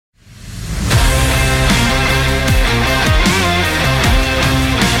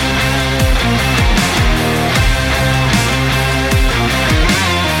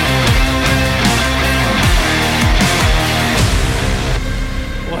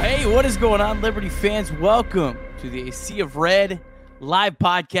Hey, what is going on, Liberty fans? Welcome to the Sea of Red live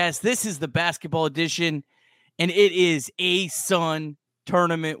podcast. This is the basketball edition, and it is ASUN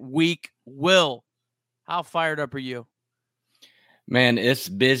tournament week. Will, how fired up are you? Man, it's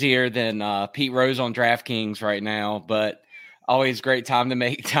busier than Pete Rose on DraftKings right now, but always great time to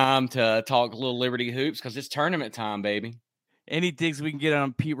make time to talk a little Liberty hoops because it's tournament time, baby. Any digs we can get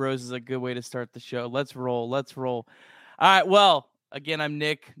on Pete Rose is a good way to start the show. Let's roll. All right, well, again, I'm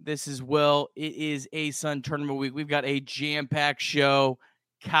Nick. This is Will. It is ASUN tournament week. We've got a jam-packed show.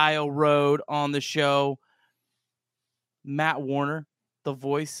 Kyle Rode on the show. Matt Warner, the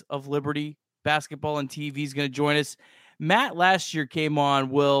voice of Liberty basketball and TV, is going to join us. Matt last year came on,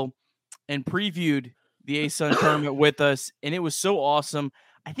 Will, and previewed the ASUN tournament with us, and it was so awesome.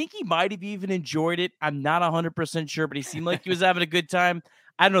 I think he might have even enjoyed it. I'm not 100% sure, but he seemed like he was having a good time.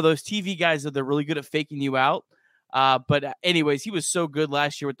 I don't know. Those TV guys, they're really good at faking you out. But anyways, he was so good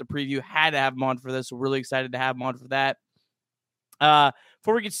last year with the preview. Had to have him on for this. We're really excited to have him on for that.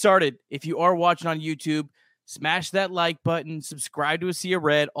 Before we get started, if you are watching on YouTube, smash that like button, subscribe to A Sea of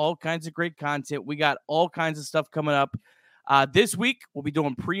Red, all kinds of great content. We got all kinds of stuff coming up. This week, we'll be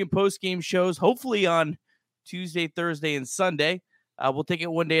doing pre- and post-game shows, hopefully on Tuesday, Thursday, and Sunday. We'll take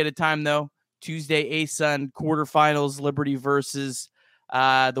it one day at a time, though. Tuesday, ASUN quarterfinals, Liberty versus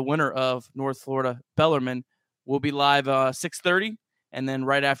the winner of North Florida, Bellarmine. We'll be live 6:30, and then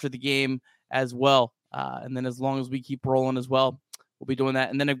right after the game as well. And then as long as we keep rolling as well, we'll be doing that.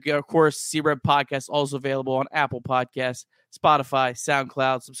 And then, of course, C-Red Podcast also available on Apple Podcasts, Spotify,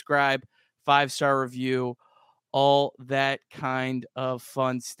 SoundCloud. Subscribe, 5-star review, all that kind of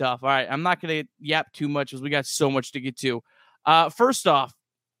fun stuff. All right, I'm not going to yap too much because we got so much to get to. First off,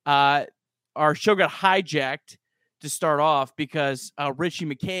 our show got hijacked to start off because Richie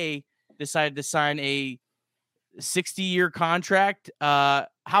McKay decided to sign a 60-year contract. How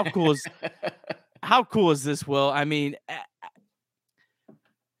cool is this, Will? I mean,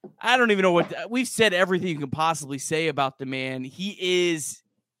 I don't even know what we've said. Everything you can possibly say about the man. He is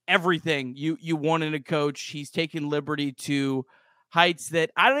everything you want in a coach. He's taken Liberty to heights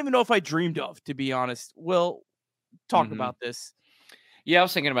that I don't even know if I dreamed of, to be honest. Will, talk about this. Yeah, I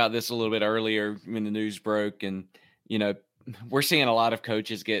was thinking about this a little bit earlier when the news broke, and we're seeing a lot of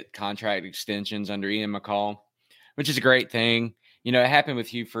coaches get contract extensions under Ian McCall, which is a great thing. It happened with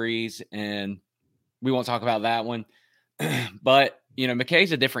Hugh Freeze, and we won't talk about that one. But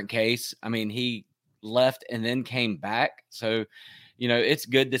McKay's a different case. I mean, he left and then came back, so it's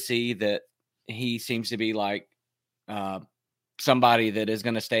good to see that he seems to be like somebody that is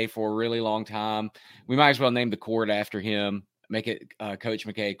going to stay for a really long time. We might as well name the court after him, make it Coach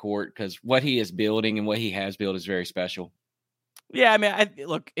McKay Court, because what he is building and what he has built is very special. Yeah, I mean,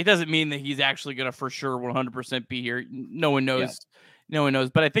 look, it doesn't mean that he's actually going to for sure 100% be here. No one knows. Yeah. No one knows.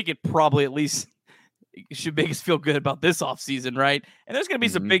 But I think it probably at least should make us feel good about this offseason, right? And there's going to be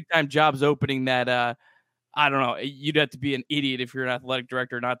some big-time jobs opening that, I don't know, you'd have to be an idiot if you're an athletic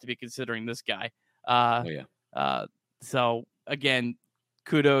director not to be considering this guy. So, again,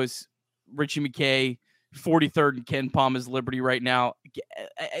 kudos, Richie McKay, 43rd in Ken Palm's Liberty right now.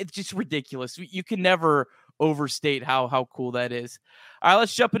 It's just ridiculous. You can never overstate how cool that is. All right,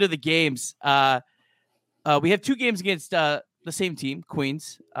 let's jump into the games. We have two games against the same team,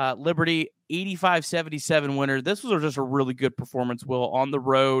 Queens. Liberty, 85-77 winner. This was just a really good performance, Will, on the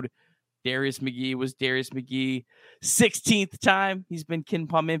road. Darius McGee was Darius McGee. 16th time he's been Ken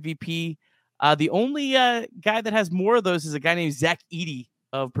Palm MVP. The only guy that has more of those is a guy named Zach Edey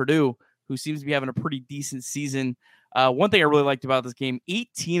of Purdue, who seems to be having a pretty decent season. One thing I really liked about this game,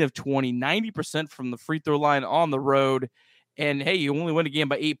 18 of 20, 90% from the free throw line on the road. And, hey, you only win a game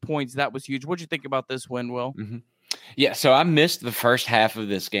by 8 points. That was huge. What'd you think about this win, Will? Yeah, so I missed the first half of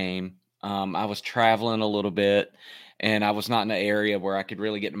this game. I was traveling a little bit, and I was not in an area where I could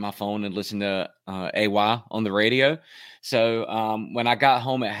really get to my phone and listen to AY on the radio. So when I got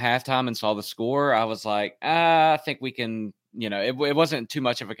home at halftime and saw the score, I was like, I think we can, it wasn't too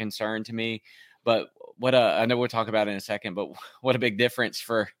much of a concern to me. But I know we'll talk about it in a second, but what a big difference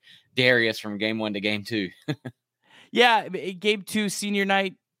for Darius from game 1 to game 2. Yeah, game 2, senior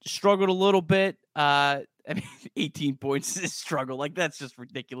night, struggled a little bit. 18 points is a struggle. Like, that's just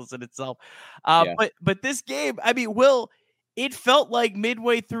ridiculous in itself. But this game, I mean, Will, it felt like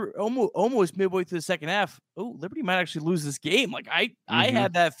midway through, almost midway through the second half, Liberty might actually lose this game. Like, I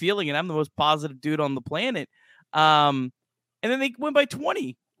had that feeling, and I'm the most positive dude on the planet. And then they win by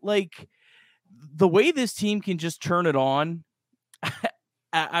 20. Like, the way this team can just turn it on,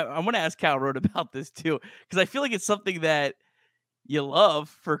 I want to ask Kyle Rode about this too, because I feel like it's something that you love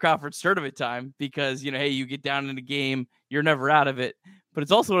for conference tournament time because, hey, you get down in a game, you're never out of it. But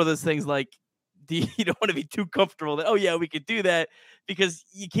it's also one of those things like, you don't want to be too comfortable that, oh yeah, we could do that, because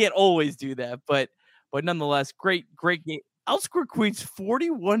you can't always do that. But nonetheless, great game. Outscored Queens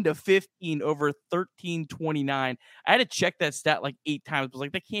 41-15 over 13-29. I had to check that stat like 8 times. I was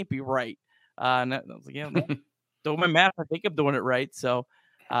like, that can't be right. And I was like, yeah, no, doing my math, I think I'm doing it right. So,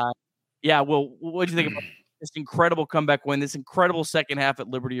 yeah. Well, what do you think about this incredible comeback win, this incredible second half at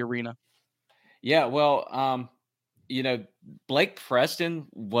Liberty Arena? Yeah, well, Blake Preston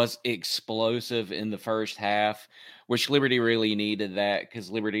was explosive in the first half, which Liberty really needed that, because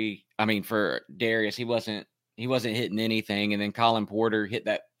for Darius, he wasn't hitting anything, and then Colin Porter hit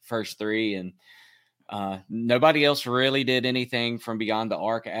that first three, and nobody else really did anything from beyond the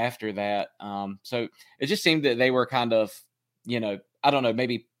arc after that. So it just seemed that they were kind of, I don't know,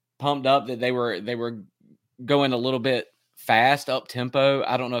 maybe pumped up that they were going a little bit fast up tempo.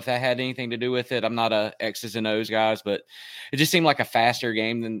 I don't know if that had anything to do with it. I'm not a X's and O's guys, but it just seemed like a faster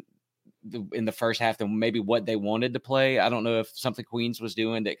game than in the first half than maybe what they wanted to play. I don't know if something Queens was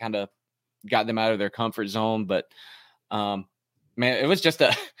doing that kind of got them out of their comfort zone, but man, it was just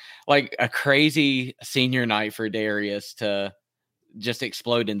a crazy senior night for Darius to just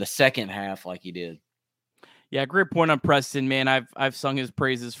explode in the second half like he did. Yeah, great point on Preston, man. I've sung his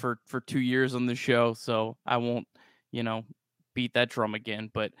praises for 2 years on the show, so I won't, beat that drum again.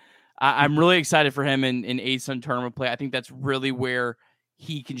 But I'm really excited for him in ASUN tournament play. I think that's really where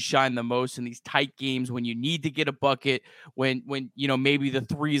he can shine the most, in these tight games when you need to get a bucket, when maybe the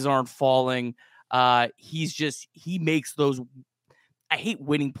threes aren't falling. He makes those. I hate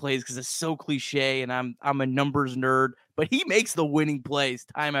winning plays because it's so cliche, and I'm a numbers nerd, but he makes the winning plays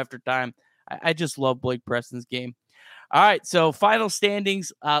time after time. I just love Blake Preston's game. All right, so final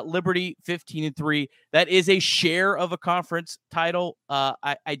standings: Liberty 15-3. That is a share of a conference title.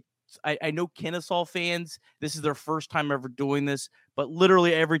 I know Kennesaw fans, this is their first time ever doing this, but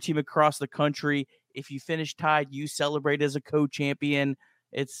literally every team across the country, if you finish tied, you celebrate as a co-champion.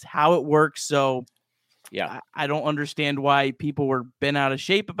 It's how it works. So yeah, I don't understand why people were bent out of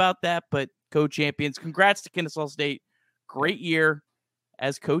shape about that, but co-champions. Congrats to Kennesaw State. Great year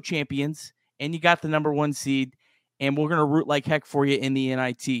as co-champions, and you got the number 1 seed. And we're going to root like heck for you in the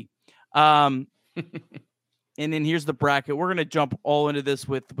NIT. And then here's the bracket. We're going to jump all into this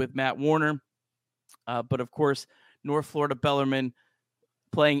with Matt Warner. But, of course, North Florida Bellarmine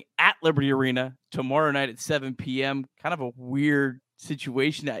playing at Liberty Arena tomorrow night at 7 p.m. Kind of a weird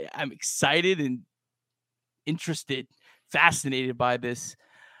situation. I'm excited and interested, fascinated by this.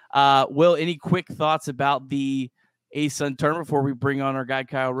 Will, any quick thoughts about the ASUN tournament before we bring on our guy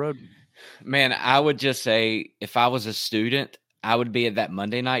Kyle Road? Man, I would just say, if I was a student, I would be at that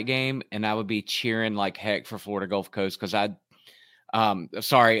Monday night game, and I would be cheering like heck for Florida Gulf Coast, because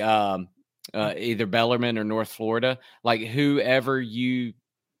either Bellarmine or North Florida, like whoever you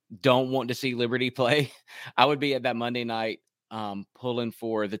don't want to see Liberty play, I would be at that Monday night pulling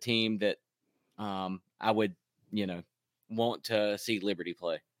for the team that I would, want to see Liberty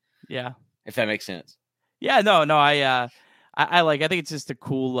play. Yeah. If that makes sense. Yeah, no, I think it's just a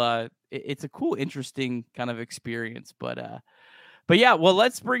cool, it's a cool, interesting kind of experience. But yeah, well,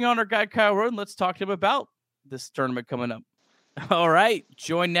 let's bring on our guy Kyle Road and let's talk to him about this tournament coming up. All right,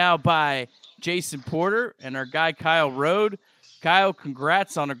 joined now by Jason Porter and our guy Kyle Road. Kyle,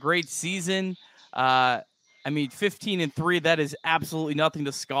 congrats on a great season. 15-3, that is absolutely nothing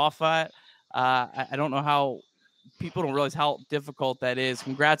to scoff at. I don't know how people don't realize how difficult that is.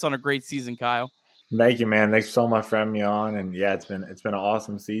 Congrats on a great season, Kyle. Thank you, man. Thanks so much for having me on. And yeah, it's been an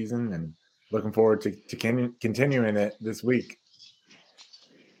awesome season, and looking forward to continuing it this week.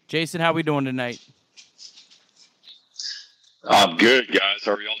 Jason, how we doing tonight? I'm good, guys.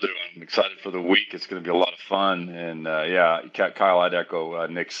 How are y'all doing? I'm excited for the week. It's going to be a lot of fun. And Kyle, I'd echo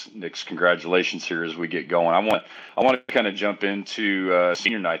Nick's congratulations here as we get going. I want to kind of jump into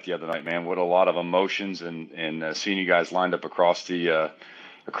senior night the other night, man. What a lot of emotions and seeing you guys lined up across the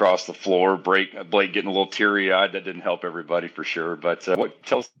floor. Blake getting a little teary-eyed. That didn't help everybody for sure. But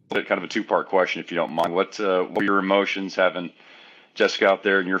tell us kind of a two-part question, if you don't mind. What were your emotions having Jessica out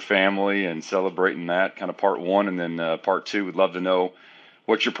there and your family and celebrating that, kind of part one? And then part two, we'd love to know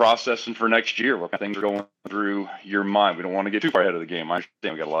what you're processing for next year. What kind of things are going through your mind? We don't want to get too far ahead of the game. I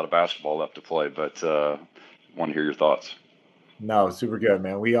understand we got a lot of basketball left to play, but want to hear your thoughts. No, super good,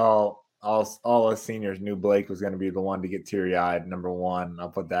 man. We all us seniors knew Blake was going to be the one to get teary-eyed, number one. I'll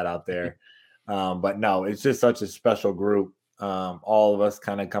put that out there. But no, it's just such a special group. All of us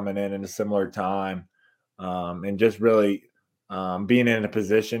kind of coming in a similar time, and just really being in a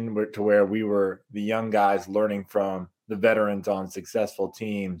position where we were the young guys learning from the veterans on successful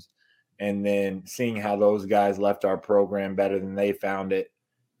teams, and then seeing how those guys left our program better than they found it,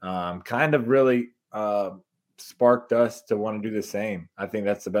 kind of really sparked us to want to do the same. I think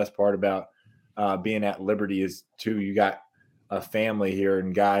that's the best part about being at Liberty is too, you got a family here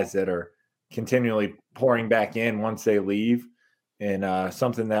and guys that are continually pouring back in once they leave. And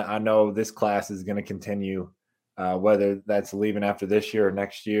something that I know this class is going to continue, whether that's leaving after this year or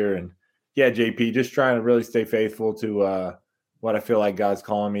next year. And yeah, JP, just trying to really stay faithful to what I feel like God's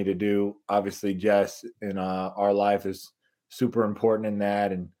calling me to do. Obviously, Jess in our life is super important in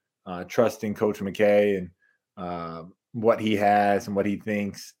that, and trusting Coach McKay and what he has and what he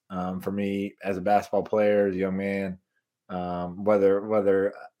thinks for me as a basketball player, as a young man,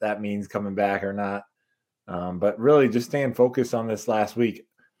 whether that means coming back or not. But really just staying focused on this last week.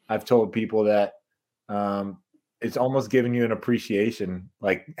 I've told people that it's almost giving you an appreciation,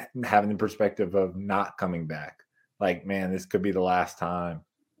 like having the perspective of not coming back. Like, man, this could be the last time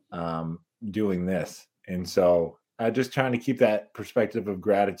doing this. And so just trying to keep that perspective of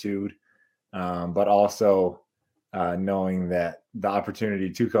gratitude, but also knowing that the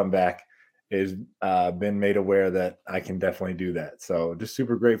opportunity to come back is been made aware that I can definitely do that. So just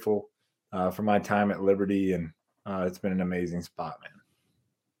super grateful for my time at Liberty, and it's been an amazing spot, man.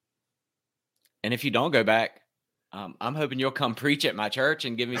 And if you don't go back, I'm hoping you'll come preach at my church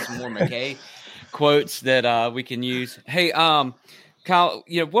and give me some more McKay quotes that we can use. Hey, Kyle,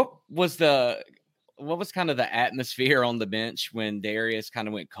 what was kind of the atmosphere on the bench when Darius kind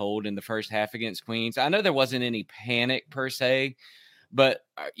of went cold in the first half against Queens? I know there wasn't any panic per se, but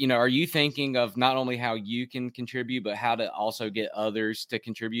are you thinking of not only how you can contribute, but how to also get others to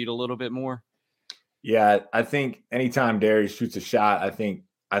contribute a little bit more? Yeah, I think anytime Darius shoots a shot, I think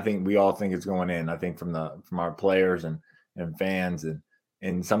we all think it's going in. I think from our players and fans,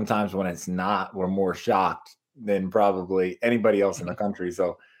 and sometimes when it's not, we're more shocked than probably anybody else in the country.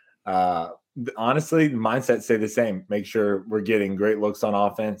 So honestly, the mindset stay the same. Make sure we're getting great looks on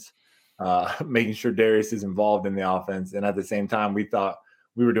offense, making sure Darius is involved in the offense, and at the same time, we thought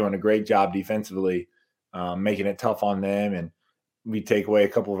we were doing a great job defensively, making it tough on them, and we take away a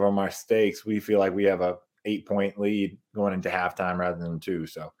couple of our mistakes. We feel like we have a 8-point lead going into halftime rather than 2.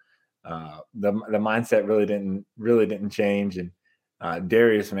 So the mindset really didn't change. And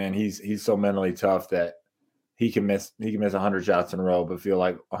Darius, man, he's so mentally tough that he can miss 100 shots in a row, but feel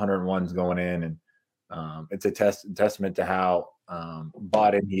like 101's going in. And it's a testament to how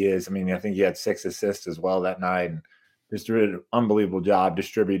bought in he is. I mean, I think he had 6 assists as well that night, and just did an unbelievable job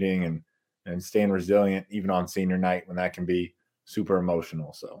distributing and staying resilient even on senior night when that can be super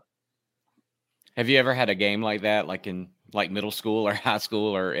emotional. So. Have you ever had a game like that, like in middle school or high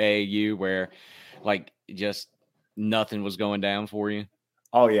school or AAU, where like just nothing was going down for you?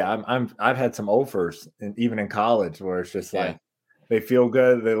 Oh yeah, I've had some offers, and even in college, where it's just like they feel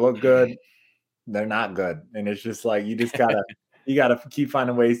good, they look good, they're not good, and it's just like you gotta keep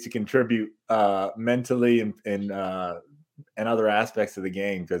finding ways to contribute mentally and other aspects of the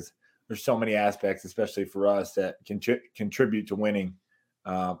game, because there's so many aspects, especially for us, that can contribute to winning.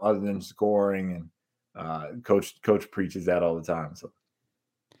 Other than scoring, and coach preaches that all the time. So,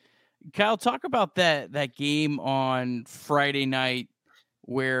 Kyle, talk about that game on Friday night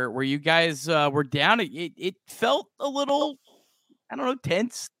where you guys were down. It felt a little, I don't know,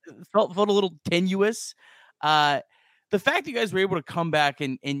 tense. It felt a little tenuous. The fact that you guys were able to come back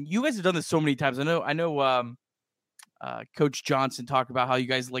and you guys have done this so many times. I know. Coach Johnson talked about how you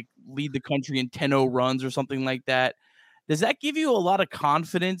guys like lead the country in 10-0 runs or something like that. Does that give you a lot of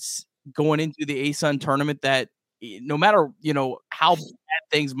confidence going into the ASUN tournament that no matter, how bad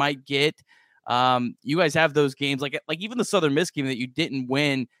things might get, you guys have those games like even the Southern Miss game that you didn't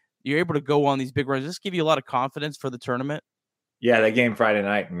win, you're able to go on these big runs. Does this give you a lot of confidence for the tournament? Yeah, that game Friday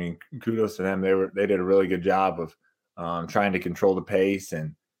night, I mean, kudos to them. They did a really good job of trying to control the pace,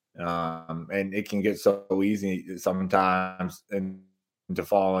 and it can get so easy sometimes into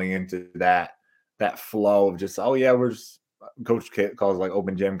falling into that flow of just, oh yeah, we're just, Coach calls like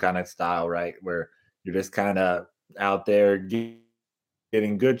open gym kind of style, right? Where you're just kind of out there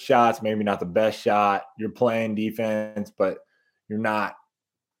getting good shots, maybe not the best shot. You're playing defense, but you're not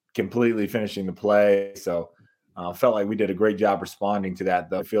completely finishing the play. So felt like we did a great job responding to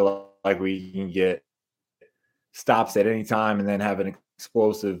that, though. I feel like we can get stops at any time and then have an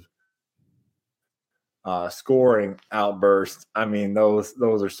explosive scoring outburst. I mean, those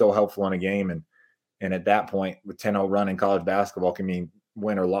are so helpful in a game. And at that point, with 10-0 run in college basketball can mean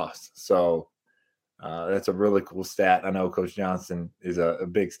win or loss. So that's a really cool stat. I know Coach Johnson is a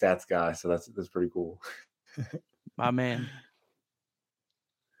big stats guy, so that's pretty cool. My man.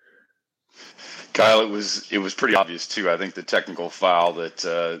 Kyle, it was pretty obvious too. I think the technical foul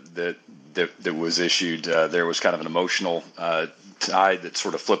that was issued there was kind of an emotional tide that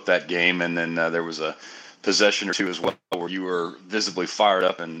sort of flipped that game, and then there was a possession or two as well where you were visibly fired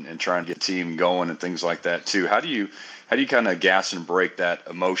up and trying to get the team going and things like that too. How do you kind of gas and break that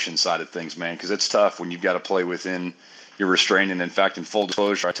emotion side of things, man? Because it's tough when you've got to play within your restraint. And in fact, in full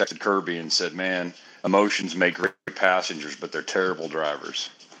disclosure, I texted Kirby and said, man, emotions make great passengers, but they're terrible drivers.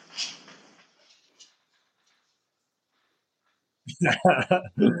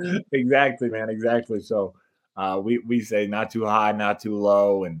 Exactly, man. Exactly. So we say not too high, not too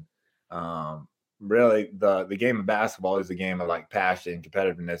low. And really the game of basketball is a game of like passion and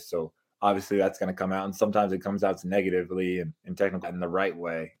competitiveness. So obviously that's going to come out. And sometimes it comes out negatively and technically in the right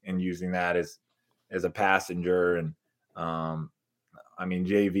way, and using that as a passenger. And I mean,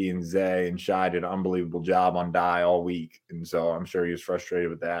 JV and Zay and Shai did an unbelievable job on Die all week. And so I'm sure he was frustrated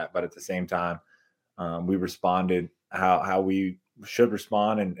with that. But at the same time, we responded how we should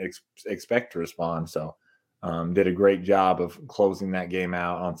respond and expect to respond. So did a great job of closing that game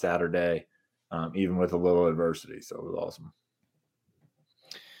out on Saturday, even with a little adversity. So it was awesome.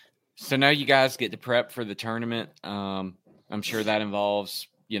 So now you guys get to prep for the tournament. I'm sure that involves,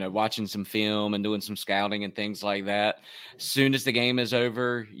 watching some film and doing some scouting and things like that. As soon as the game is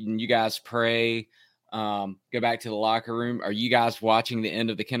over, you guys pray, go back to the locker room. Are you guys watching the end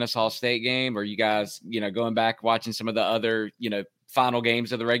of the Kennesaw State game? Are you guys, going back watching some of the other, final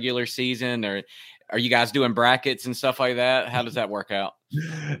games of the regular season? Or are you guys doing brackets and stuff like that? How does that work out?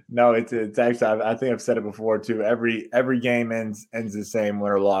 No, it's actually, I think I've said it before too. Every game ends the same,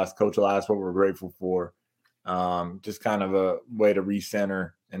 win or loss. Coach will ask what we're grateful for. Just kind of a way to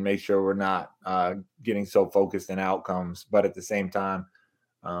recenter and make sure we're not getting so focused in outcomes. But at the same time,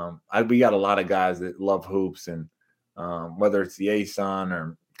 we got a lot of guys that love hoops, and whether it's the ASUN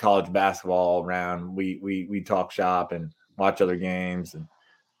or college basketball all around, we talk shop and watch other games. And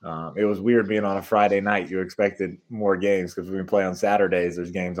it was weird being on a Friday night. You expected more games because when we play on Saturdays,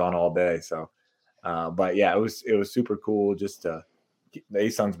 there's games on all day. So, but yeah, it was super cool. Just the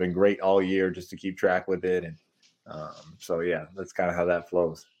ASUN's been great all year just to keep track with it. And so, yeah, that's kind of how that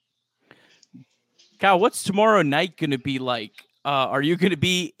flows. Kyle, what's tomorrow night going to be like? Are you going to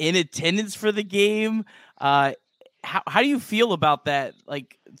be in attendance for the game? How do you feel about that?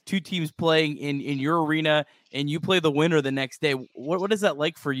 Like two teams playing in your arena and you play the winner the next day. What is that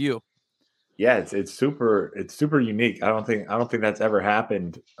like for you? Yeah, it's super unique. I don't think that's ever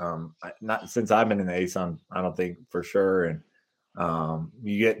happened. Not since I've been in the ASUN, I don't think, for sure. And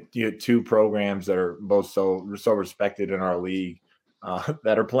you get two programs that are both so respected in our league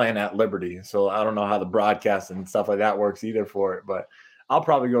that are playing at Liberty. So I don't know how the broadcast and stuff like that works either for it, but I'll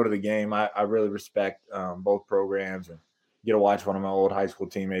probably go to the game. I really respect both programs, and get to watch one of my old high school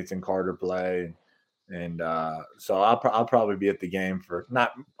teammates in Carter play. And so I'll probably be at the game for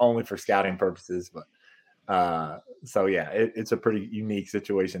not only for scouting purposes, but so yeah, it's a pretty unique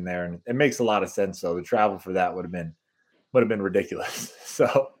situation there, and it makes a lot of sense. So the travel for that would have been ridiculous.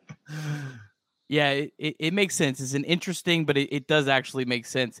 So yeah, it makes sense. It's an interesting, but it does actually make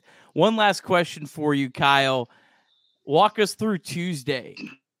sense. One last question for you, Kyle. Walk us through Tuesday.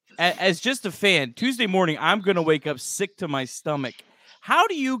 As just a fan, Tuesday morning, I'm going to wake up sick to my stomach. How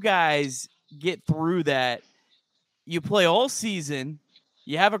do you guys get through that? You play all season,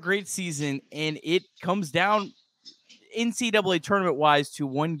 you have a great season, and it comes down NCAA tournament wise to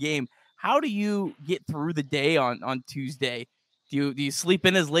one game. How do you get through the day on Tuesday? Do you sleep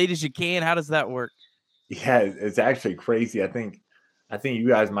in as late as you can? How does that work? Yeah, it's actually crazy. I think you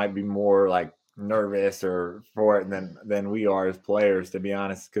guys might be more like nervous or for it than we are as players, to be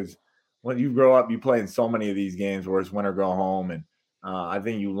honest, because when you grow up, you play in so many of these games where it's win or go home. And I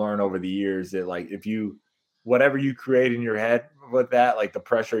think you learn over the years that, like, if you, whatever you create in your head with that, like the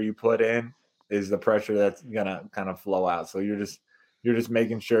pressure you put in is the pressure that's gonna kind of flow out. So you're just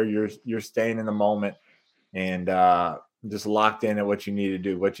making sure you're staying in the moment and just locked in at what you need to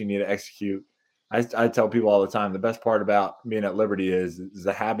do, what you need to execute. I tell people all the time, the best part about being at Liberty is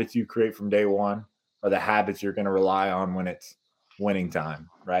the habits you create from day one are the habits you're going to rely on when it's winning time,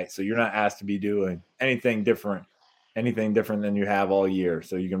 right? So you're not asked to be doing anything different than you have all year.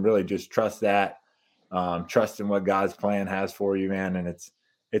 So you can really just trust that, trust in what God's plan has for you, man. And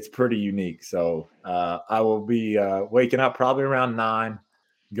it's pretty unique. So I will be waking up probably around 9,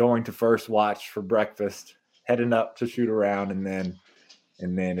 going to First Watch for breakfast, heading up to shoot around, and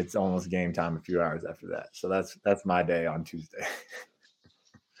then it's almost game time a few hours after that. So that's my day on Tuesday.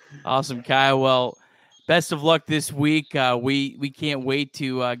 Awesome, Kyle. Well, best of luck this week. We can't wait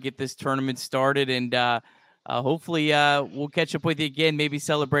to get this tournament started, and Hopefully, we'll catch up with you again. Maybe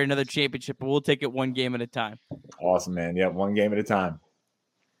celebrate another championship, but we'll take it one game at a time. Awesome, man. Yeah, one game at a time.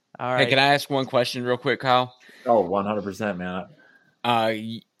 All right. Hey, can I ask one question real quick, Kyle? Oh, 100%, man.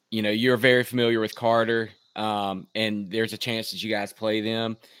 You're very familiar with Carter, and there's a chance that you guys play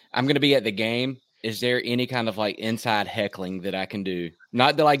them. I'm going to be at the game. Is there any kind of like inside heckling that I can do?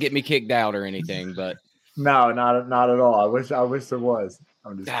 Not to like get me kicked out or anything, but No, not at all. I wish there was.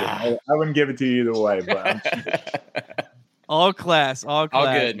 I'm just kidding. I wouldn't give it to you either way, but all class. All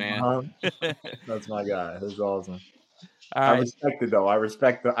good, man. That's my guy. That's awesome. All right. I respect it though. I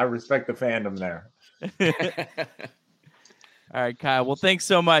respect the fandom there. All right, Kyle. Well, thanks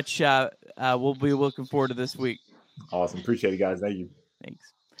so much. We'll be looking forward to this week. Awesome. Appreciate it, guys. Thank you.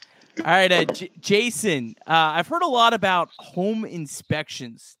 Thanks. All right, Jason, I've heard a lot about home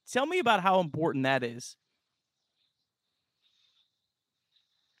inspections. Tell me about how important that is.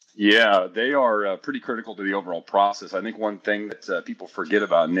 Yeah, they are pretty critical to the overall process. I think one thing that people forget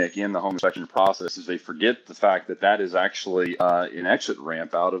about, Nick, in the home inspection process is they forget the fact that that is actually an exit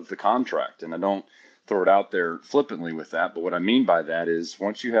ramp out of the contract. And I don't throw it out there flippantly with that, but what I mean by that is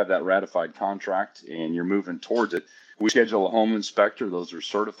once you have that ratified contract and you're moving towards it, we schedule a home inspector. Those are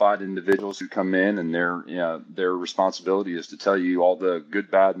certified individuals who come in, and their responsibility is to tell you all the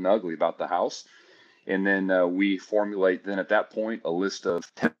good, bad, and ugly about the house. And then we formulate then at that point a list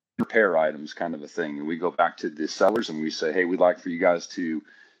of 10 repair items, kind of a thing. And we go back to the sellers and we say, hey, we'd like for you guys to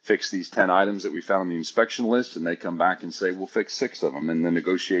fix these 10 items that we found on the inspection list. And they come back and say, we'll fix 6 of them. And the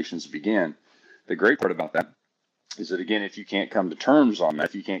negotiations begin. The great part about that is that, again, if you can't come to terms on that,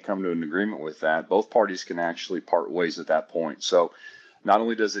 if you can't come to an agreement with that, both parties can actually part ways at that point. So not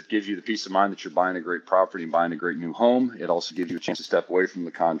only does it give you the peace of mind that you're buying a great property and buying a great new home, it also gives you a chance to step away from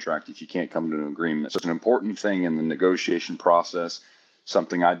the contract if you can't come to an agreement. So it's an important thing in the negotiation process,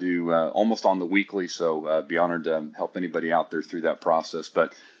 something I do almost on the weekly. So be honored to help anybody out there through that process.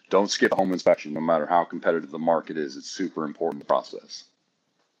 But don't skip a home inspection, no matter how competitive the market is. It's super important process.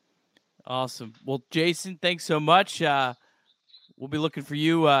 Awesome. Well, Jason, thanks so much. We'll be looking for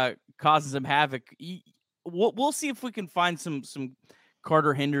you causing some havoc. We'll see if we can find some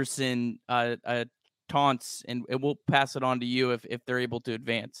Carter Henderson taunts, and we'll pass it on to you if they're able to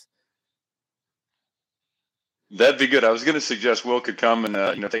advance. That'd be good. I was going to suggest Will could come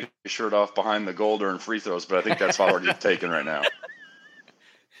and take his shirt off behind the goal during free throws, but I think that's already taken right now.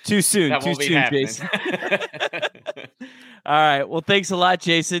 Too soon, Jason. All right. Well, thanks a lot,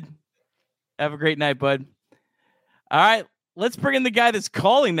 Jason. Have a great night, bud. All right, let's bring in the guy that's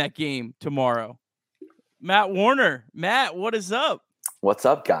calling that game tomorrow, Matt Warner. Matt, what is up? What's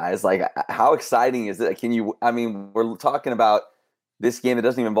up, guys? Like, how exciting is it? We're talking about this game that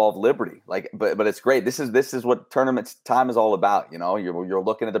doesn't even involve Liberty. Like, but it's great. This is what tournament time is all about. You know, you're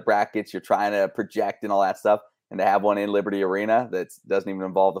looking at the brackets, you're trying to project and all that stuff, and to have one in Liberty Arena that doesn't even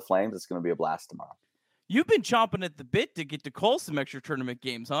involve the Flames, it's going to be a blast tomorrow. You've been chomping at the bit to get to call some extra tournament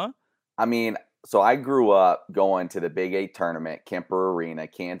games, huh? I mean, so I grew up going to the Big 8 tournament, Kemper Arena,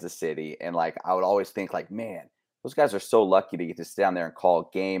 Kansas City, and like I would always think like, man, those guys are so lucky to get to sit down there and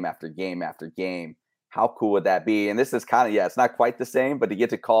call game after game after game. How cool would that be? And this is kind of, it's not quite the same, but to get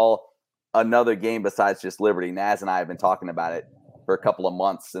to call another game besides just Liberty. Naz and I have been talking about it for a couple of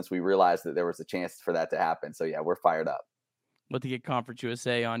months since we realized that there was a chance for that to happen. So yeah, we're fired up. We'll have to get Conference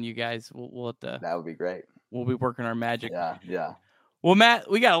USA on you guys. We'll have to, that would be great. We'll be working our magic. Yeah. Well, Matt,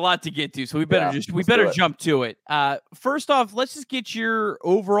 we got a lot to get to, so we better jump to it. First off, let's just get your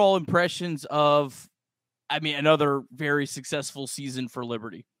overall impressions of, another very successful season for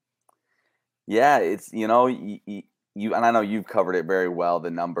Liberty. Yeah, it's, you and I know you've covered it very well,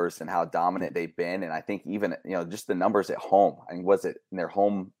 the numbers and how dominant they've been. And I think even, just the numbers at home. I mean, was it in their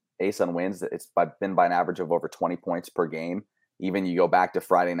home ASUN wins? It's been by an average of over 20 points per game. Even you go back to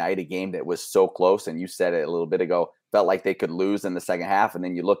Friday night, a game that was so close, and you said it a little bit ago, felt like they could lose in the second half. And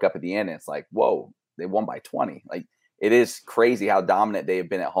then you look up at the end and it's like, whoa, they won by 20. Like, it is crazy how dominant they have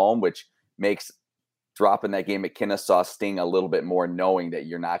been at home, which makes dropping that game at Kennesaw sting a little bit more, knowing that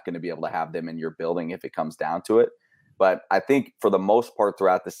you're not going to be able to have them in your building if it comes down to it. But I think for the most part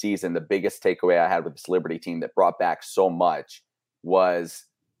throughout the season, the biggest takeaway I had with this Liberty team that brought back so much was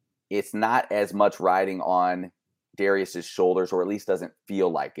it's not as much riding on Darius's shoulders, or at least doesn't feel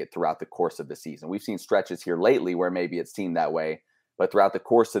like it throughout the course of the season. We've seen stretches here lately where maybe it seemed that way, but throughout the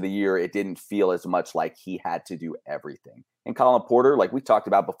course of the year, it didn't feel as much like he had to do everything. And Colin Porter, like we talked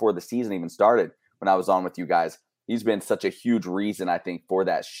about before the season even started, when I was on with you guys, he's been such a huge reason, I think, for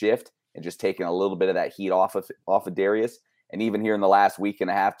that shift and just taking a little bit of that heat off of Darius. And even here in the last week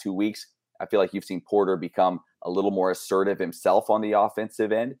and a half, 2 weeks, I feel like you've seen Porter become a little more assertive himself on the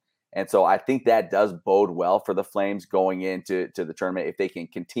offensive end. And so I think that does bode well for the Flames going into the tournament if they can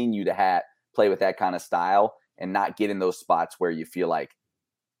continue to play with that kind of style and not get in those spots where you feel like,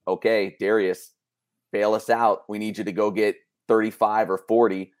 okay, Darius, bail us out. We need you to go get 35 or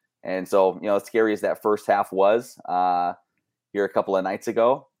 40. And so, as scary as that first half was here a couple of nights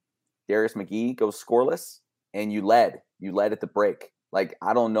ago, Darius McGee goes scoreless and you led at the break. Like,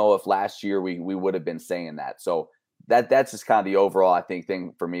 I don't know if last year we would have been saying that. So that's just kind of the overall, I think,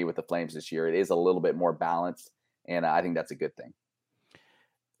 thing for me with the Flames this year. It is a little bit more balanced, and I think that's a good thing.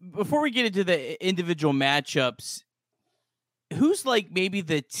 Before we get into the individual matchups, who's like maybe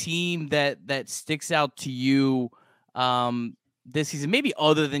the team that sticks out to you this season, maybe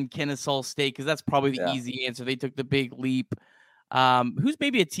other than Kennesaw State, because that's probably the easy answer. They took the big leap. Who's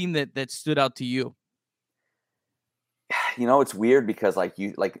maybe a team that stood out to you? It's weird because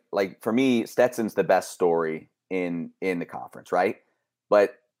like for me, Stetson's the best story in the conference, right?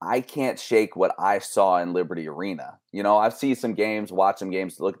 But I can't shake what I saw in Liberty Arena. I've seen some games, watched some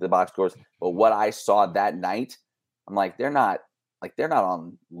games, look at the box scores, but what I saw that night, I'm like, they're not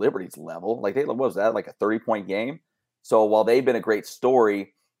on Liberty's level. Like, what was that, like a 30-point game? So while they've been a great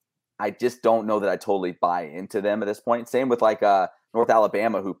story, I just don't know that I totally buy into them at this point. Same with like North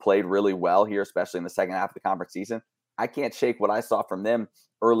Alabama, who played really well here, especially in the second half of the conference season. I can't shake what I saw from them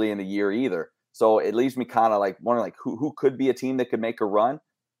early in the year either. So it leaves me kind of like wondering, like, who could be a team that could make a run?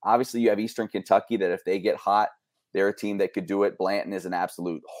 Obviously, you have Eastern Kentucky that if they get hot, they're a team that could do it. Blanton is an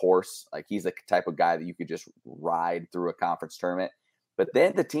absolute horse. Like, he's the type of guy that you could just ride through a conference tournament. But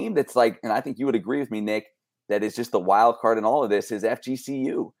then the team that's like, and I think you would agree with me, Nick, that is just the wild card in all of this is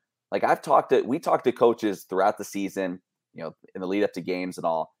FGCU. Like, we talked to coaches throughout the season, in the lead up to games and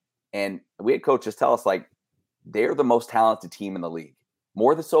all. And we had coaches tell us, like, they're the most talented team in the league,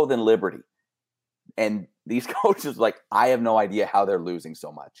 more so than Liberty. And these coaches, like, I have no idea how they're losing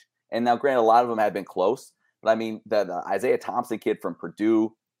so much. And now, granted, a lot of them have been close. But I mean, the Isaiah Thompson kid from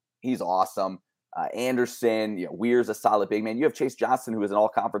Purdue, he's awesome. Anderson, Weir's a solid big man. You have Chase Johnson, who was an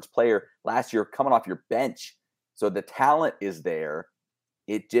all-conference player last year, coming off your bench. So the talent is there.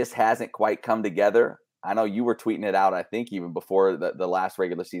 It just hasn't quite come together. I know you were tweeting it out, I think, even before the last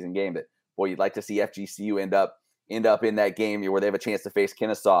regular season game, that, boy, you'd like to see FGCU end up in that game where they have a chance to face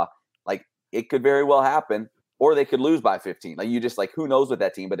Kennesaw. Like, it could very well happen, or they could lose by 15. Like, you just, like, who knows with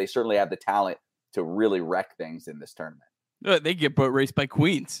that team, but they certainly have the talent to really wreck things in this tournament. They get boat raced by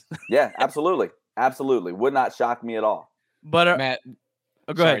Queens. Yeah, absolutely. Absolutely. Would not shock me at all. But Matt,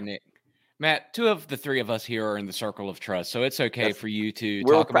 go ahead, Nick. Matt, two of the three of us here are in the circle of trust, so it's okay for you to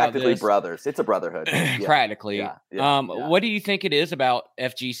we're talk about this. We're practically brothers. It's a brotherhood. Yeah. Practically. Yeah. What do you think it is about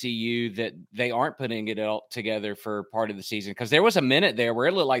FGCU that they aren't putting it all together for part of the season? Because there was a minute there where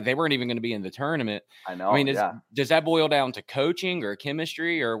it looked like they weren't even going to be in the tournament. I know. I mean, does that boil down to coaching or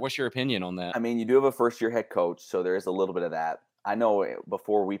chemistry, or what's your opinion on that? I mean, you do have a first-year head coach, so there is a little bit of that. I know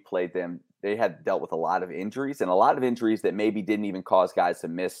before we played them, they had dealt with a lot of injuries that maybe didn't even cause guys to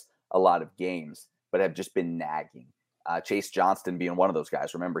miss a lot of games, but have just been nagging. Chase Johnston being one of those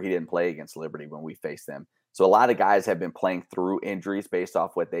guys. Remember, he didn't play against Liberty when we faced them. So a lot of guys have been playing through injuries based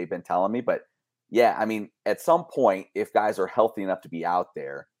off what they've been telling me. But yeah, I mean, at some point, if guys are healthy enough to be out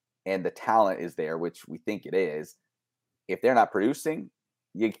there and the talent is there, which we think it is, if they're not producing,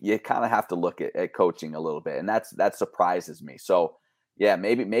 you kind of have to look at coaching a little bit. And that surprises me. So yeah,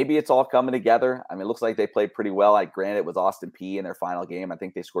 maybe it's all coming together. I mean, it looks like they played pretty well. Granted, it was Austin Peay in their final game. I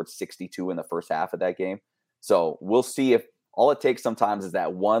think they scored 62 in the first half of that game. So we'll see if all it takes sometimes is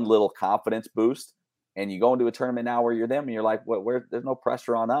that one little confidence boost. And you go into a tournament now where you're them and you're like, there's no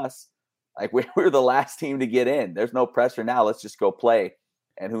pressure on us. Like, we're the last team to get in. There's no pressure now. Let's just go play.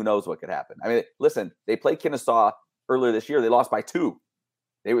 And who knows what could happen. I mean, listen, they played Kennesaw earlier this year. They lost by 2.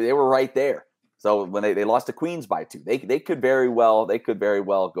 They were right there. So when they lost to Queens by 2, they could very well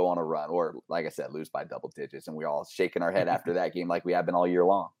go on a run, or like I said, lose by double digits. And we're all shaking our head after that game like we have been all year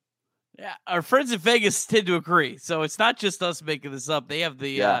long. Yeah, our friends in Vegas tend to agree. So it's not just us making this up. They have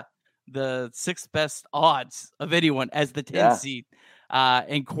the 6th best odds of anyone as the 10 seed,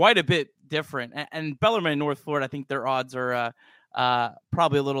 and quite a bit different. And Bellarmine and North Florida, I think their odds are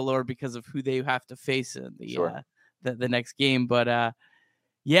probably a little lower because of who they have to face in the next game. But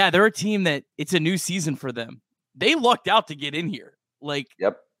yeah, they're a team that it's a new season for them. They lucked out to get in here.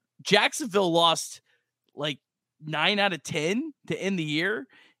 Jacksonville lost like 9 out of 10 to end the year.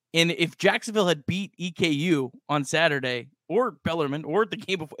 And if Jacksonville had beat EKU on Saturday, or Bellarmine, or the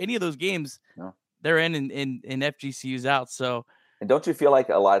game before, any of those games, they're in FGCU's out. So, and don't you feel like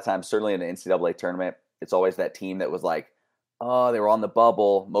a lot of times, certainly in the NCAA tournament, it's always that team that was like, oh, they were on the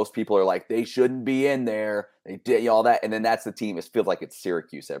bubble. Most people are like, they shouldn't be in there. They did all that. And then that's the team. It feels like it's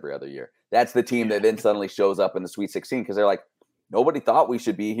Syracuse every other year. That's the team that then suddenly shows up in the Sweet 16 because they're like, nobody thought we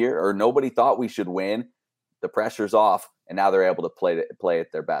should be here or nobody thought we should win. The pressure's off, and now they're able to play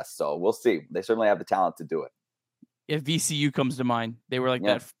at their best. So we'll see. They certainly have the talent to do it. If VCU comes to mind, they were like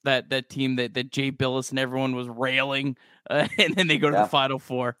that team that Jay Billis and everyone was railing, and then they go to the Final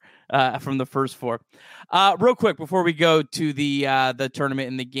Four from the first four. Real quick before we go to the tournament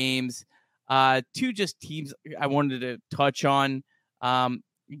and the games, two just teams I wanted to touch on.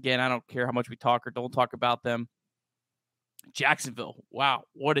 Again, I don't care how much we talk or don't talk about them. Jacksonville, wow,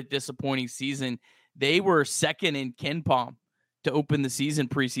 what a disappointing season. They were second in KenPom to open the season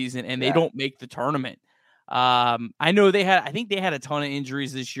preseason, and they don't make the tournament. I know I think they had a ton of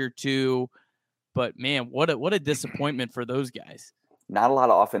injuries this year too, but man, what a disappointment for those guys. Not a lot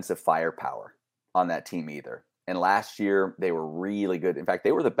of offensive firepower on that team either. And last year they were really good. In fact,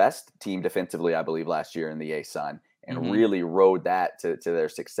 they were the best team defensively, I believe, last year in the ASUN and really rode that to their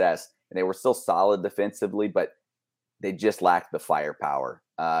success. And they were still solid defensively, but they just lacked the firepower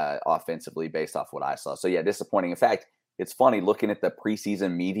offensively based off what I saw. So yeah, disappointing. In fact, it's funny looking at the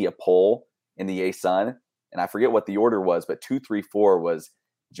preseason media poll in the ASUN, and I forget what the order was, but 2, 3, 4 was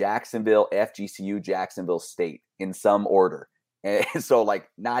Jacksonville, FGCU, Jacksonville State in some order. And so like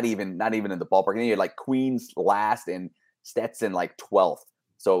not even in the ballpark. And then you had like Queens last and Stetson like 12th.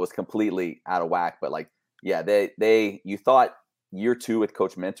 So it was completely out of whack. But like, yeah, you thought year 2 with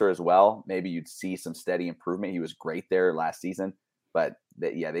Coach Mentor as well, maybe you'd see some steady improvement. He was great there last season, but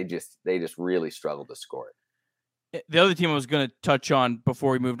they just really struggled to score it. The other team I was going to touch on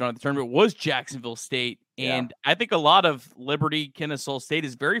before we moved on to the tournament was Jacksonville State. And I think a lot of Liberty, Kennesaw State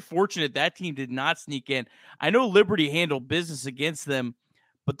is very fortunate that team did not sneak in. I know Liberty handled business against them,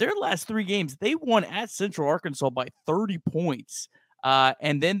 but their last 3 games, they won at Central Arkansas by 30 points.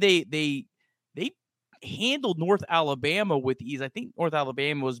 And then they handled North Alabama with ease. I think North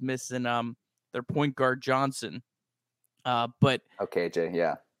Alabama was missing their point guard Johnson. But okay,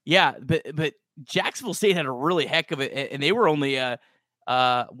 Jay, but Jacksonville State had a really heck of it, and they were only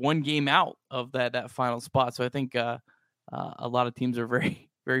 1 game out of that final spot. So I think a lot of teams are very,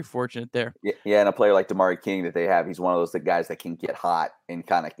 very fortunate there. Yeah, and a player like Damari King that they have, he's one of those guys that can get hot and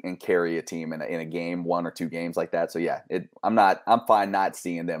and carry a team in a game, 1 or 2 games like that. So yeah, I'm fine not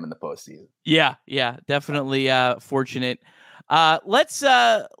seeing them in the postseason. Yeah, definitely fortunate. Let's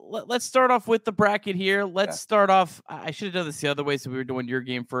start off with the bracket here. Let's start off. I should have done this the other way, so we were doing your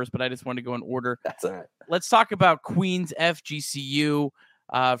game first, but I just wanted to go in order. That's all right. Let's talk about Queens FGCU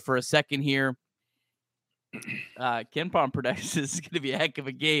for a second here. KenPom predicts this is going to be a heck of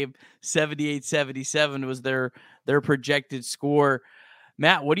a game. 78-77 was their projected score.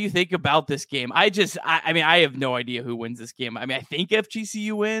 Matt, what do you think about this game? I mean, I have no idea who wins this game. I mean, I think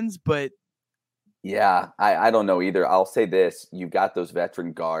FGCU wins, but yeah, I don't know either. I'll say this. You've got those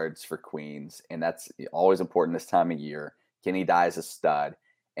veteran guards for Queens, and that's always important this time of year. Kenny Dye is a stud.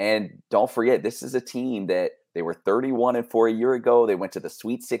 And don't forget, this is a team that they were 31-4 a year ago. They went to the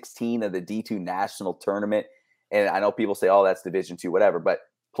Sweet 16 of the D2 National Tournament. And I know people say, oh, that's Division II, whatever. But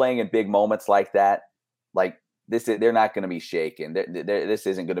playing in big moments like that, like this, they're not going to be shaken. This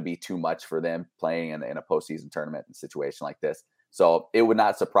isn't going to be too much for them playing in a postseason tournament situation like this. So it would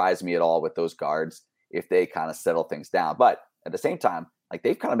not surprise me at all with those guards if they kind of settle things down. But at the same time, like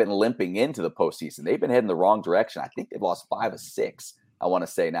they've kind of been limping into the postseason. They've been heading the wrong direction. I think they've lost 5 of 6. I want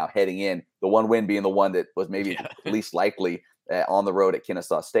to say now heading in, the one win being the one that was maybe least likely on the road at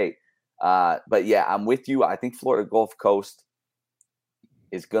Kennesaw State. But yeah, I'm with you. I think Florida Gulf Coast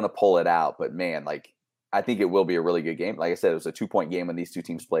is going to pull it out. But man, like I think it will be a really good game. Like I said, it was a 2-point game when these two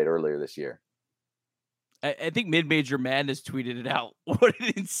teams played earlier this year. I think Mid-Major Madness tweeted it out. What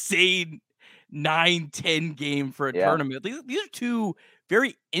an insane 9-10 game for a tournament. These are 2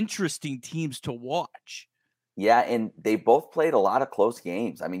 very interesting teams to watch. Yeah, and they both played a lot of close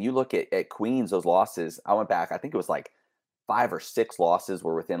games. I mean, you look at Queens, those losses. I went back. I think it was like 5 or 6 losses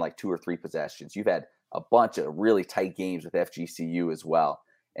were within like 2 or 3 possessions. You've had a bunch of really tight games with FGCU as well.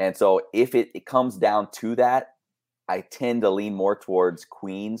 And so if it comes down to that, I tend to lean more towards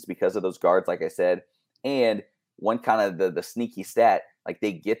Queens because of those guards, like I said. And one kind of the sneaky stat, like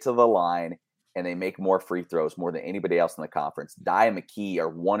they get to the line and they make more free throws more than anybody else in the conference. Dye and McKee are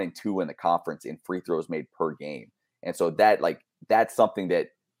 1 and 2 in the conference in free throws made per game. And so that's something that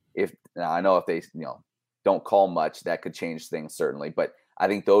I know if they, don't call much, that could change things certainly. But I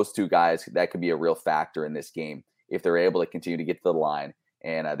think those 2 guys, that could be a real factor in this game if they're able to continue to get to the line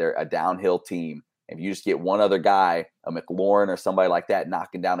and they're a downhill team. If you just get one other guy, a McLaurin or somebody like that,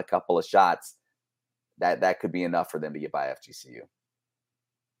 knocking down a couple of shots, that could be enough for them to get by FGCU.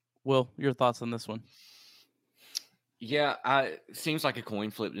 Will, your thoughts on this one? Yeah, it seems like a coin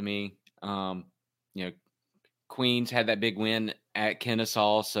flip to me. Queens had that big win at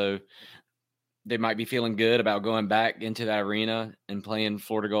Kennesaw, so they might be feeling good about going back into that arena and playing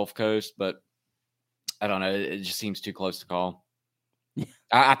Florida Gulf Coast, but I don't know. It just seems too close to call.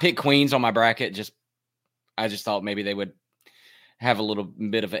 I picked Queens on my bracket. I just thought maybe they would have a little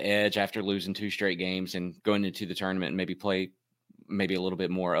bit of an edge after losing 2 straight games and going into the tournament and maybe play maybe a little bit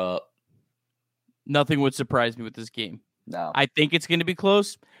more up. Nothing would surprise me with this game. No. I think it's going to be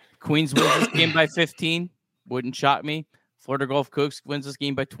close. Queens wins this game by 15. Wouldn't shock me. Florida Gulf Coast wins this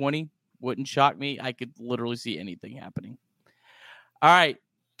game by 20. Wouldn't shock me. I could literally see anything happening. All right.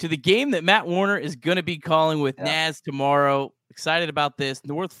 To the game that Matt Warner is going to be calling with Naz tomorrow. Excited about this.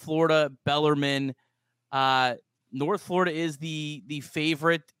 North Florida, Bellarmine. North Florida is the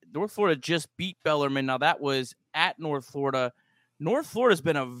favorite. North Florida just beat Bellarmine. Now, that was at North Florida. North Florida's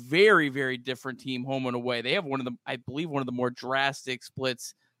been a very, very different team home and away. They have one of the more drastic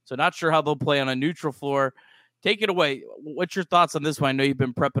splits. So not sure how they'll play on a neutral floor. Take it away. What's your thoughts on this one? I know you've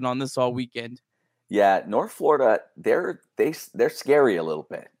been prepping on this all weekend. Yeah, North Florida, they're scary a little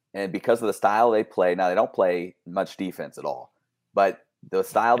bit. And because of the style they play, now they don't play much defense at all. But the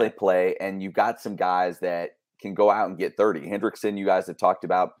style they play, and you've got some guys that can go out and get 30. Hendrickson, you guys have talked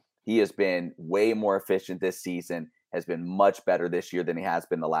about, he has been way more efficient this season, has been much better this year than he has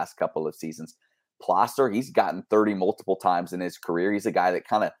been the last couple of seasons. Plosser, he's gotten 30 multiple times in his career. He's a guy that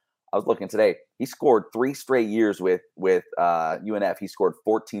I was looking today, he scored 3 straight years with UNF. He scored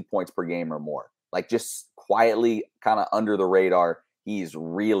 14 points per game or more. Like, just quietly kind of under the radar. He's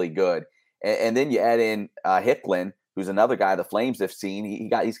really good. And then you add in Hicklin, who's another guy the Flames have seen.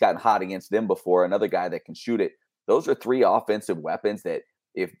 He's gotten hot against them before, another guy that can shoot it. Those are 3 offensive weapons that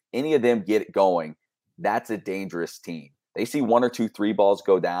if any of them get going, that's a dangerous team. They see 1 or 2 3 balls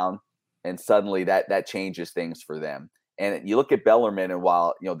go down, and suddenly that changes things for them. And you look at Bellarmine, and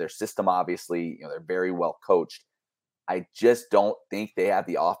while their system, obviously, they're very well coached, I just don't think they have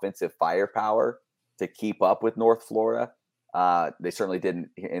the offensive firepower to keep up with North Florida. They certainly didn't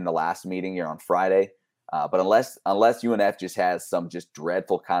in the last meeting here on Friday. But unless UNF just has some just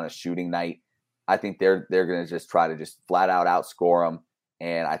dreadful kind of shooting night, I think they're going to just try to just flat out outscore them.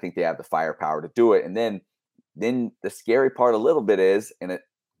 And I think they have the firepower to do it. And then the scary part a little bit is, and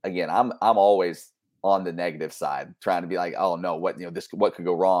again, I'm always on the negative side, trying to be like, oh no, what could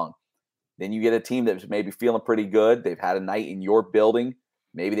go wrong? Then you get a team that's maybe feeling pretty good. They've had a night in your building.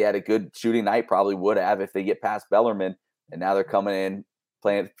 Maybe they had a good shooting night, probably would have if they get past Bellarmine. And now they're coming in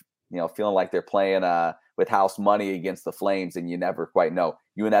playing, feeling like they're playing with house money against the Flames, and you never quite know.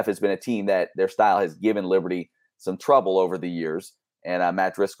 UNF has been a team that their style has given Liberty some trouble over the years, and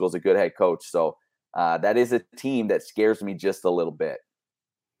Matt Driscoll is a good head coach. So that is a team that scares me just a little bit.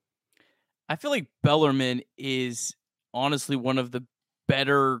 I feel like Bellarmine is honestly one of the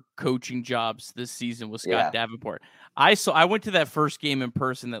better coaching jobs this season with Scott Davenport. I went to that first game in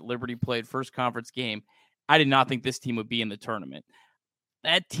person that Liberty played, first conference game. I did not think this team would be in the tournament.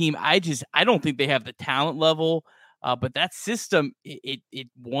 That team, I don't think they have the talent level, but that system, it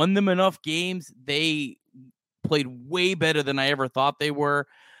won them enough games. They played way better than I ever thought they were.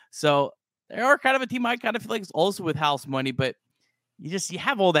 So they are kind of a team I kind of feel like it's also with house money, but you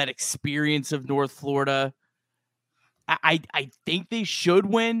have all that experience of North Florida. I think they should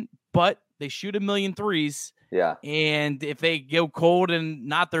win, but they shoot 1,000,000 threes. Yeah. And if they go cold and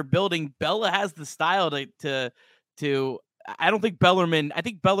not their building, Bella has the style to I don't think Bellarmine, I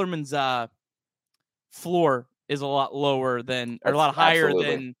think Bellarmine's floor is a lot lower than, or a lot higher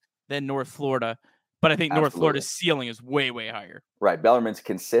than North Florida. But I think North Florida's ceiling is way, way higher. Right. Bellarmine's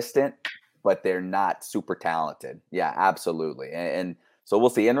consistent, but they're not super talented. Yeah, absolutely. And so we'll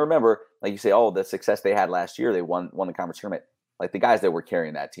see. And remember, like you say, the success they had last year, they won the conference tournament. Like the guys that were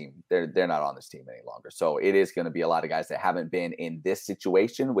carrying that team, they're not on this team any longer. So it is going to be a lot of guys that haven't been in this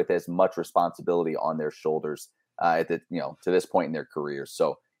situation with as much responsibility on their shoulders to this point in their careers.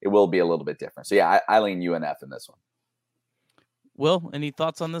 So it will be a little bit different. So yeah, I lean UNF in this one. Will, any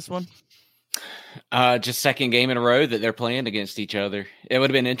thoughts on this one? Just second game in a row that they're playing against each other. It would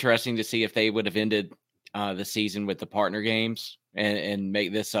have been interesting to see if they would have ended the season with the partner games and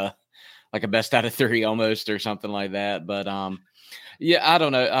make this like a best out of 3 almost or something like that. But I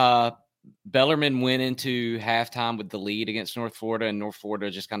don't know. Bellarmine went into halftime with the lead against North Florida, and North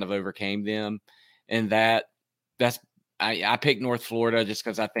Florida just kind of overcame them. And I picked North Florida just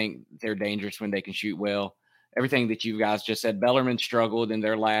because I think they're dangerous when they can shoot well. Everything that you guys just said, Bellarmine struggled in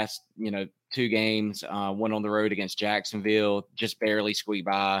their last, 2 games. One on the road against Jacksonville, just barely squeaked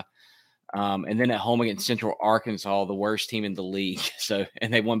by. And then at home against Central Arkansas, the worst team in the league. So,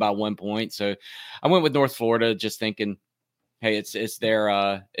 and they won by 1 point. So I went with North Florida, just thinking, hey, it's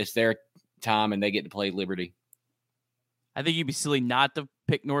their time and they get to play Liberty. I think you'd be silly not to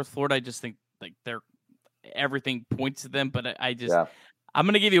pick North Florida. I just think like everything points to them, but I'm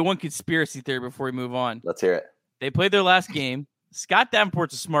going to give you one conspiracy theory before we move on. Let's hear it. They played their last game. Scott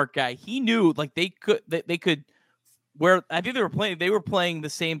Davenport's a smart guy. He knew like they could where I think they were playing the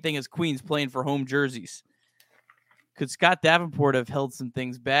same thing as Queens, playing for home jerseys. Could Scott Davenport have held some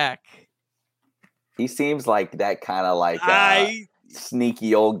things back? He seems like that kind of like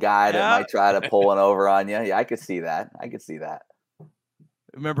sneaky old guy that might try to pull one over on you. Yeah, I could see that.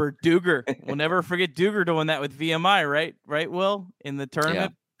 Remember Duger? We'll never forget Duger doing that with VMI, right, Will? In the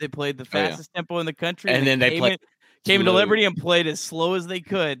tournament, they played the fastest tempo in the country. And then they came into Liberty and played as slow as they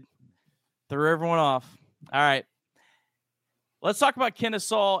could. Threw everyone off. All right. Let's talk about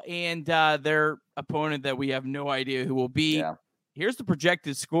Kennesaw and their opponent that we have no idea who will be. Yeah. Here's the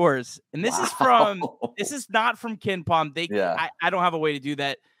projected scores. And this is not from KenPom. I don't have a way to do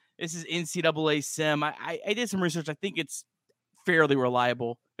that. This is NCAA Sim. I did some research. I think it's fairly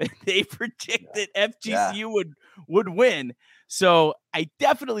reliable. They predicted FGCU would win. So I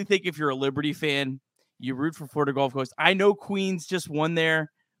definitely think if you're a Liberty fan, you root for Florida Gulf Coast. I know Queens just won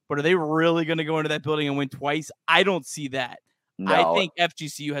there, but are they really going to go into that building and win twice? I don't see that. No. I think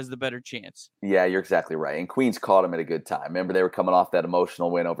FGCU has the better chance. Yeah, you're exactly right. And Queens caught them at a good time. Remember, they were coming off that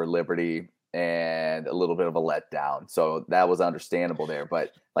emotional win over Liberty and a little bit of a letdown. So that was understandable there.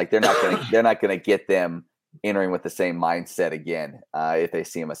 But like they're not gonna get them entering with the same mindset again if they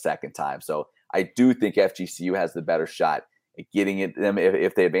see them a second time. So I do think FGCU has the better shot at getting them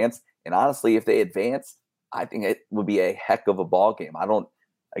if they advance. And honestly, if they advance, I think it would be a heck of a ball game. I don't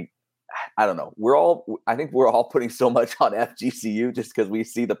know. I think we're all putting so much on FGCU just because we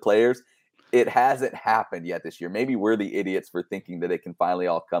see the players. It hasn't happened yet this year. Maybe we're the idiots for thinking that it can finally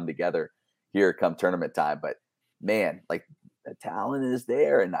all come together here come tournament time. But man, like the talent is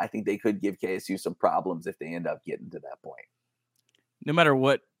there, and I think they could give KSU some problems if they end up getting to that point. No matter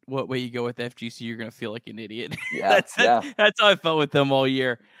what way you go with FGCU, you're going to feel like an idiot. Yeah, that's how I felt with them all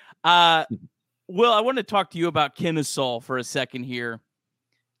year. Will, I want to talk to you about Kennesaw for a second here.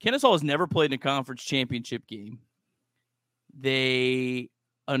 Kennesaw has never played in a conference championship game. They,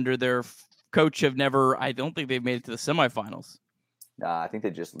 under their coach, have never. I don't think they've made it to the semifinals. I think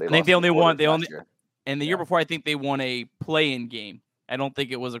they only won. And the year before, I think they won a play-in game. I don't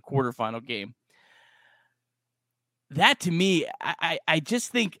think it was a quarterfinal game. That to me, I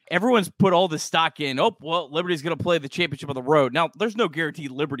just think everyone's put all the stock in. Oh, well, Liberty's going to play the championship on the road. Now, there's no guarantee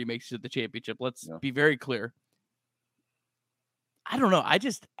Liberty makes it to the championship. Let's be very clear. I don't know.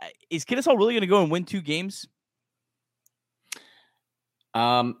 Is Kennesaw really going to go and win 2 games?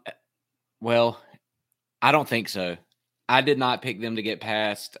 Well, I don't think so. I did not pick them to get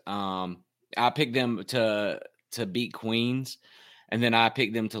past. I picked them to beat Queens, and then I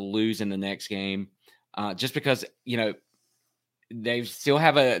picked them to lose in the next game, just because they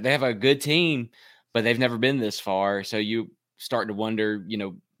have a good team, but they've never been this far. So you start to wonder,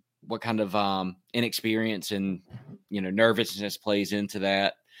 what kind of inexperience and nervousness plays into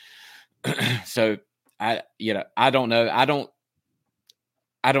that. So I don't know.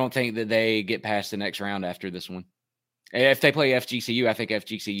 I don't think that they get past the next round after this one. If they play FGCU, I think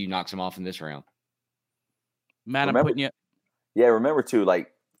FGCU knocks them off in this round. Matt, I'm putting you. Yeah, remember too,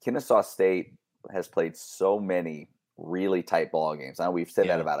 like Kennesaw State has played so many really tight ball games. I know we've said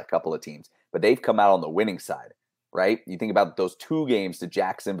that about a couple of teams, but they've come out on the winning side. Right? You think about those 2 games to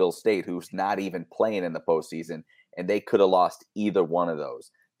Jacksonville State, who's not even playing in the postseason, and they could have lost either one of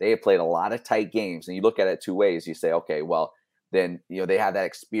those. They have played a lot of tight games, and you look at it 2 ways. You say, okay, well, then they have that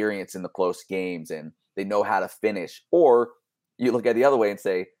experience in the close games, and they know how to finish. Or you look at the other way and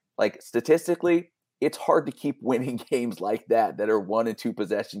say, like statistically, it's hard to keep winning games like that are 1 and 2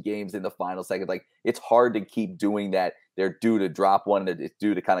 possession games in the final seconds. Like it's hard to keep doing that. They're due to drop one. It's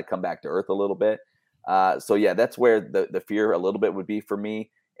due to kind of come back to earth a little bit. So yeah, that's where the fear a little bit would be for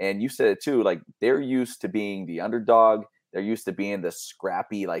me. And you said it too, like they're used to being the underdog. They're used to being the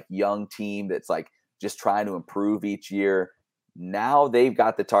scrappy, like young team that's like just trying to improve each year. Now they've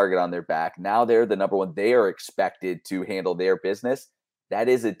got the target on their back. Now they're the number one. They are expected to handle their business. That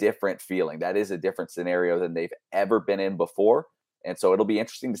is a different feeling. That is a different scenario than they've ever been in before. And so it'll be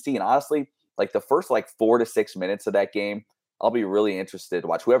interesting to see. And honestly, like the first 4 to 6 minutes of that game, I'll be really interested to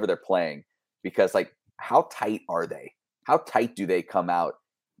watch whoever they're playing. Because how tight are they? How tight do they come out,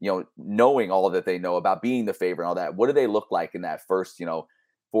 knowing all that they know about being the favorite and all that? What do they look like in that first,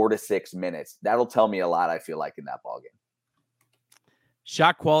 4 to 6 minutes? That'll tell me a lot, I feel like, in that ballgame.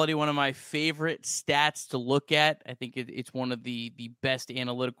 Shot quality, one of my favorite stats to look at. I think it's one of the best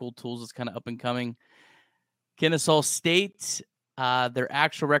analytical tools that's kind of up and coming. Kennesaw State, their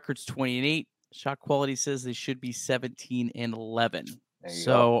actual record's 20-8. Shot quality says they should be 17-11.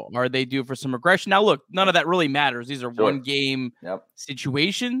 So are they due for some regression? Now, look, none of that really matters. These are one-game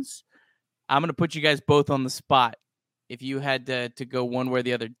situations. I'm going to put you guys both on the spot. If you had to go one way or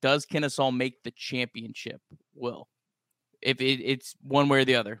the other, does Kennesaw make the championship? Will? If it's one way or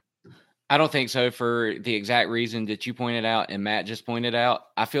the other. I don't think so, for the exact reason that you pointed out and Matt just pointed out.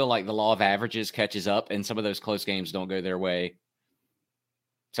 I feel like the law of averages catches up, and some of those close games don't go their way.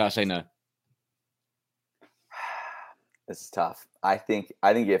 So I say no. This is tough. I think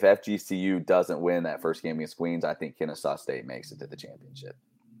if FGCU doesn't win that first game against Queens, I think Kennesaw State makes it to the championship.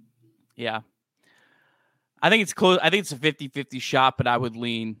 Yeah. I think it's close. I think it's a 50-50 shot, but I would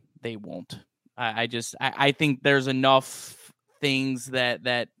lean they won't. I think there's enough things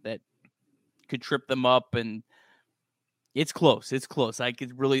that could trip them up, and it's close. It's close. I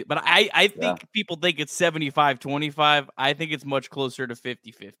could really, but I think people think it's 75-25. I think it's much closer to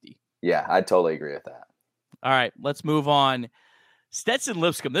 50-50. Yeah, I totally agree with that. All right, let's move on. Stetson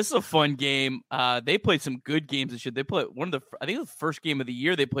Lipscomb. This is a fun game. They played some good games this year. They played I think it was the first game of the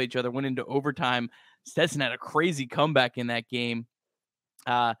year they played each other, went into overtime. Stetson had a crazy comeback in that game.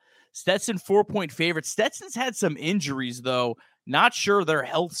 Stetson 4-point favorite. Stetson's had some injuries, though. Not sure their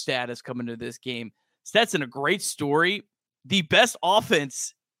health status coming to this game. Stetson, a great story. The best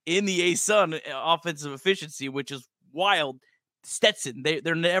offense in the ASUN, offensive efficiency, which is wild. Stetson,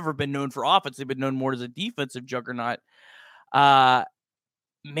 they're never been known for offense. They've been known more as a defensive juggernaut.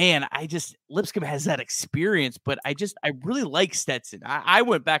 Man, Lipscomb has that experience, but I really like Stetson. I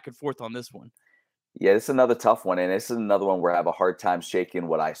went back and forth on this one. Yeah, this is another tough one, and this is another one where I have a hard time shaking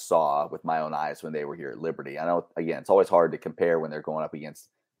what I saw with my own eyes when they were here at Liberty. I know, again, it's always hard to compare when they're going up against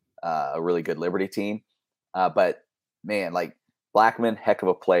a really good Liberty team. But, man, like Blackman, heck of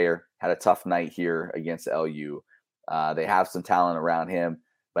a player, had a tough night here against LU. They have some talent around him.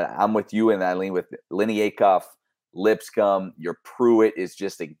 But I'm with you, and I lean with Lenny Acuff, Lipscomb. Your Pruitt is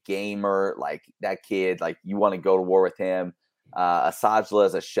just a gamer. Like, that kid, like, you want to go to war with him. Asajla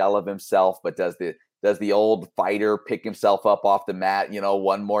is a shell of himself, but does the old fighter pick himself up off the mat,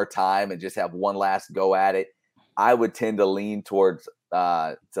 one more time and just have one last go at it? I would tend to lean towards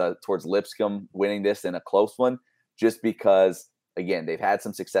Lipscomb winning this in a close one, just because, again, they've had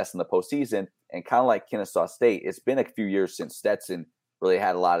some success in the postseason, and kind of like Kennesaw State, it's been a few years since Stetson really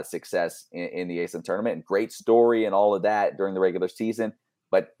had a lot of success in the ASUN tournament, and great story and all of that during the regular season.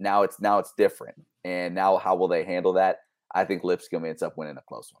 But now it's different, and now how will they handle that? I think Lipscomb ends up winning a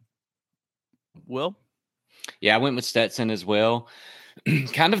close one. Will? Yeah, I went with Stetson as well.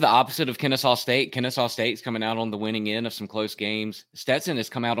 Kind of the opposite of Kennesaw State. Kennesaw State's coming out on the winning end of some close games. Stetson has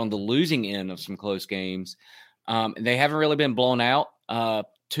come out on the losing end of some close games. They haven't really been blown out.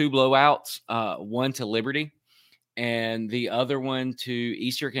 2 blowouts, one to Liberty and the other one to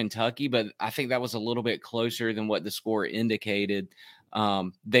Eastern Kentucky. But I think that was a little bit closer than what the score indicated.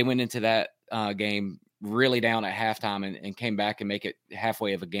 They went into that game really down at halftime and came back and make it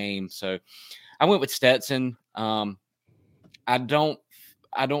halfway of a game. So I went with Stetson. I don't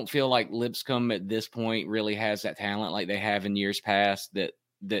feel like Lipscomb at this point really has that talent like they have in years past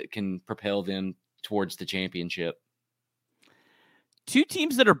that can propel them towards the championship. Two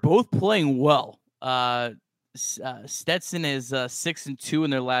teams that are both playing well. Stetson is 6-2 in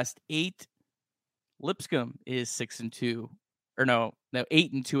their last 8. Lipscomb is 6-2, or no,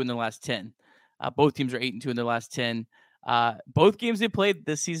 8-2 in their last 10. Both teams are 8-2 in their last 10. Both games they played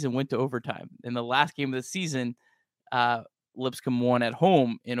this season went to overtime. In the last game of the season, Lipscomb won at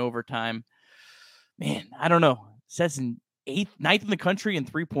home in overtime. Man, I don't know. Stetson 9th in the country in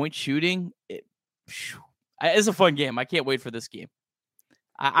 3-point shooting. It's a fun game. I can't wait for this game.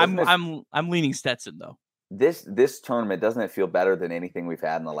 I'm leaning Stetson though. This tournament, doesn't it feel better than anything we've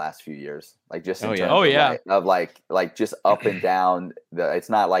had in the last few years? Like just in terms of like just up and down. It's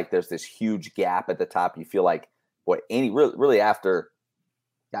not like there's this huge gap at the top. You feel like really after.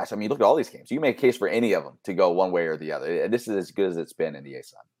 Gosh, I mean, look at all these games. You can make a case for any of them to go one way or the other. This is as good as it's been in the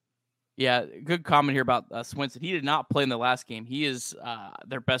ASUN. Yeah, good comment here about Swinson. He did not play in the last game. He is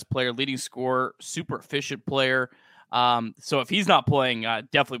their best player, leading scorer, super efficient player. So if he's not playing,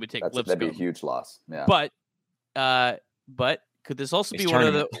 definitely would take Lipscomb. That'd be a huge loss. Yeah. But could this also be one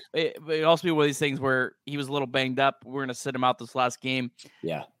of the? It also be one of these things where he was a little banged up. We're gonna sit him out this last game.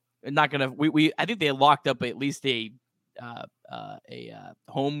 Yeah, not gonna. I think they locked up at least a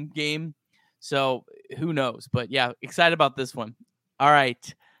home game. So who knows? But yeah, excited about this one. All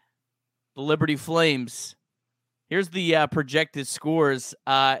right, the Liberty Flames. Here's the projected scores.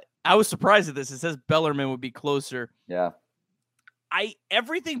 I was surprised at this. It says Bellarmine would be closer. Yeah.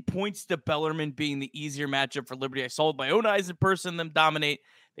 Everything points to Bellarmine being the easier matchup for Liberty. I saw with my own eyes in person them dominate.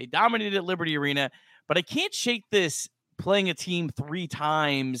 They dominated at Liberty Arena, but I can't shake this playing a team 3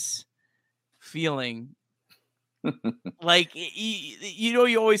 times feeling. Like,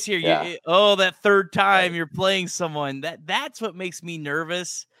 you always hear, that third time you're playing someone. That's what makes me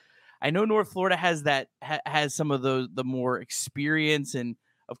nervous. I know North Florida has has some of the more experience, and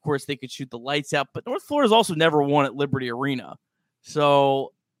of course they could shoot the lights out, but North Florida's also never won at Liberty Arena.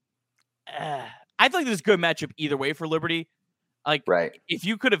 So I think there's a good matchup either way for Liberty. Like, if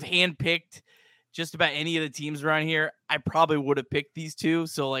you could have handpicked just about any of the teams around here, I probably would have picked these two.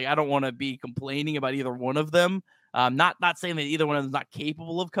 So, like, I don't want to be complaining about either one of them. Not saying that either one of them is not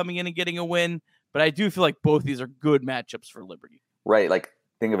capable of coming in and getting a win, but I do feel like both these are good matchups for Liberty. Right. Like,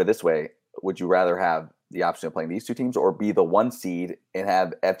 think of it this way. Would you rather have the option of playing these two teams or be the 1 seed and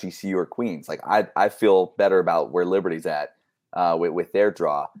have FGCU or Queens? Like, I feel better about where Liberty's at with their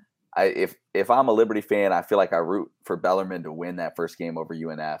draw. If I'm a Liberty fan, I feel like I root for Bellarmine to win that first game over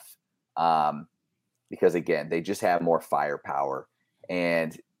UNF. Because again, they just have more firepower.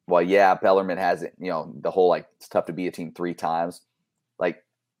 And well, yeah, Bellarmine has it, the whole, like, it's tough to be a team 3 times. Like,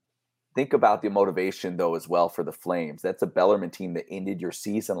 think about the motivation though as well for the Flames. That's a Bellarmine team that ended your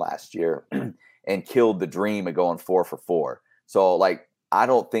season last year and killed the dream of going 4 for 4. So, like, I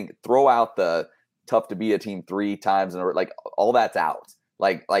don't think throw out the tough to be a team 3 times and like all that's out.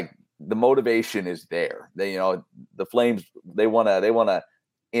 Like the motivation is there. They, the Flames, they want to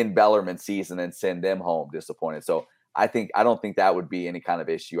end Bellarmine's season and send them home disappointed. So I don't think that would be any kind of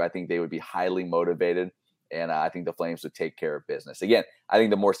issue. I think they would be highly motivated, and I think the Flames would take care of business. Again, I think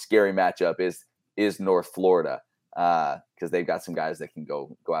the more scary matchup is North Florida because they've got some guys that can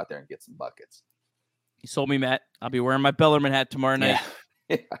go out there and get some buckets. You sold me, Matt. I'll be wearing my Bellarmine hat tomorrow night.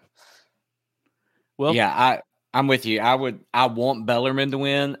 Yeah. Well, yeah, I'm with you. I want Bellarmine to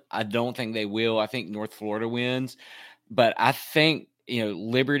win. I don't think they will. I think North Florida wins, but I think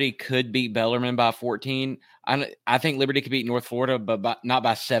Liberty could beat Bellarmine by 14. I think Liberty could beat North Florida, but not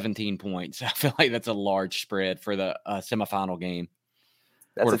by 17 points. I feel like that's a large spread for the semifinal game.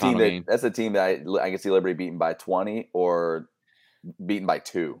 That's a team that I can see Liberty beaten by 20 or beaten by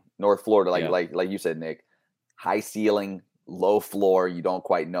 2. North Florida, like you said, Nick, high ceiling, low floor. You don't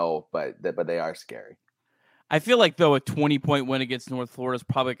quite know, but they are scary. I feel like, though, a 20-point win against North Florida is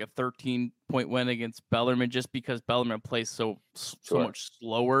probably like a 13-point win against Bellarmine, just because Bellarmine plays so much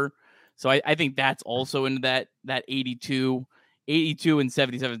slower. So I think that's also into that 82 and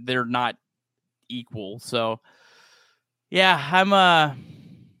 77. They're not equal. So yeah,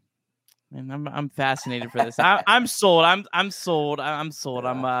 I'm fascinated for this. I'm sold. I'm sold. I'm sold.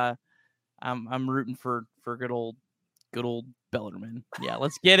 Yeah. I'm rooting for good old Bellarmine. Yeah,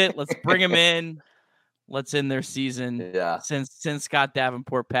 let's get it. Let's bring him in. Let's end their season. Yeah. Since Scott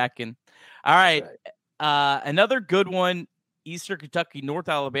Davenport packing. All right. Another good one. Eastern Kentucky, North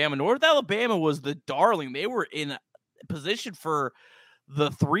Alabama. North Alabama was the darling. They were in position for the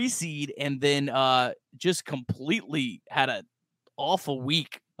 3 seed and then just completely had an awful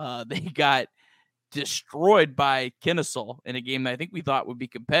week. They got destroyed by Kennesaw in a game that I think we thought would be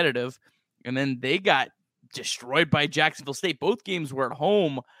competitive. And then they got destroyed by Jacksonville State. Both games were at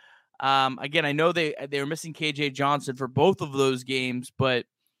home. Again, I know they were missing KJ Johnson for both of those games, but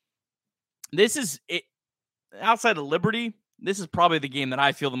this is it. Outside of Liberty, this is probably the game that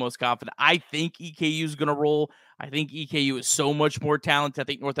I feel the most confident. I think EKU is going to roll. I think EKU is so much more talented. I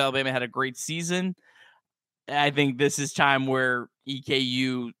think North Alabama had a great season. I think this is time where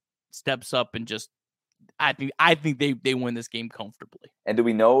EKU steps up and just. I think they win this game comfortably. And do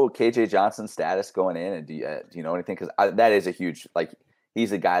we know KJ Johnson's status going in? And do you know anything? Because that is a huge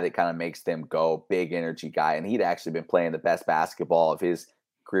he's a guy that kind of makes them go, big energy guy, and he'd actually been playing the best basketball of his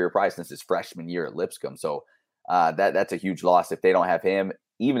career probably since his freshman year at Lipscomb. So that's a huge loss if they don't have him.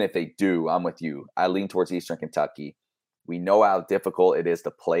 Even if they do, I'm with you. I lean towards Eastern Kentucky. We know how difficult it is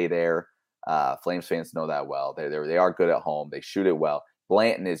to play there. Flames fans know that well. They are good at home. They shoot it well.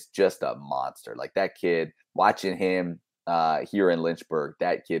 Blanton is just a monster. Like that kid, watching him here in Lynchburg,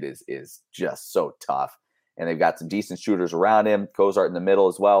 that kid is just so tough. And they've got some decent shooters around him. Cozart in the middle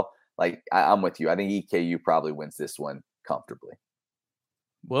as well. Like I'm with you. I think EKU probably wins this one comfortably.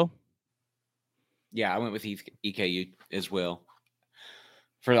 Well, yeah, I went with EKU as well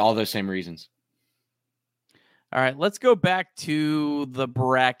for all those same reasons. All right, let's go back to the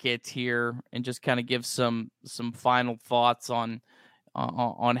bracket here and just kind of give some final thoughts on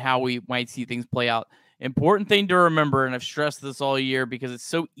how we might see things play out. Important thing to remember, and I've stressed this all year because it's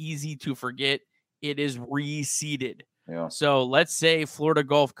so easy to forget, it is reseeded. Yeah. So let's say Florida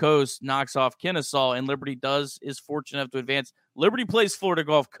Gulf Coast knocks off Kennesaw and Liberty is fortunate enough to advance. Liberty plays Florida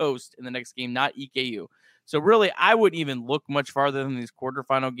Gulf Coast in the next game, not EKU. So really, I wouldn't even look much farther than these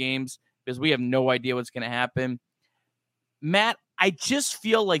quarterfinal games because we have no idea what's going to happen. Matt, I just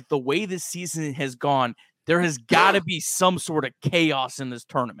feel like the way this season has gone, there has got to be some sort of chaos in this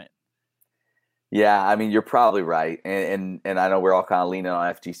tournament. Yeah, I mean, you're probably right. And I know we're all kind of leaning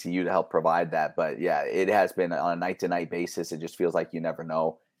on FGCU to help provide that. But, yeah, it has been on a night-to-night basis. It just feels like you never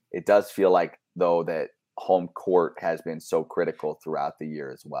know. It does feel like, though, that home court has been so critical throughout the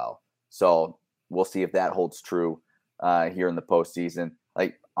year as well. So we'll see if that holds true here in the postseason.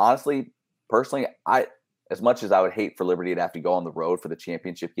 Like, honestly, personally, as much as I would hate for Liberty to have to go on the road for the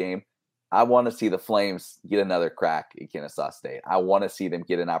championship game, I want to see the Flames get another crack at Kennesaw State. I want to see them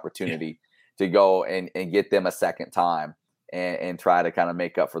get an opportunity to go and get them a second time and try to kind of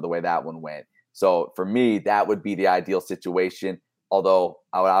make up for the way that one went. So for me, that would be the ideal situation. Although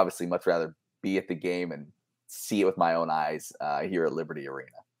I would obviously much rather be at the game and see it with my own eyes here at Liberty Arena.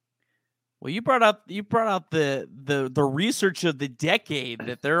 Well, you brought out the research of the decade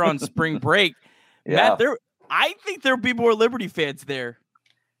that they're on spring break. Yeah. Matt, I think there'll be more Liberty fans there.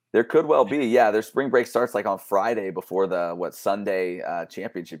 There could well be. Yeah, their spring break starts like on Friday before the Sunday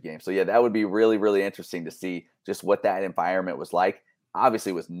championship game. So, yeah, that would be really, really interesting to see just what that environment was like. Obviously,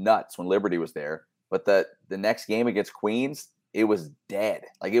 it was nuts when Liberty was there. But the next game against Queens, it was dead.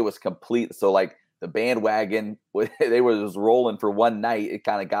 Like, it was complete. So, like, the bandwagon, they was rolling for one night. It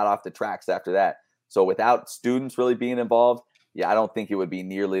kind of got off the tracks after that. So, without students really being involved, yeah, I don't think it would be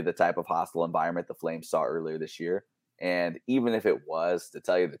nearly the type of hostile environment the Flames saw earlier this year. And even if it was, to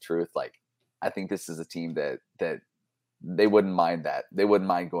tell you the truth, like, I think this is a team that they wouldn't mind that. They wouldn't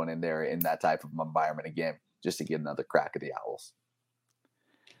mind going in there in that type of environment again, just to get another crack at the Owls.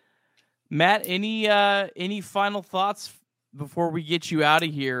 Matt, any final thoughts before we get you out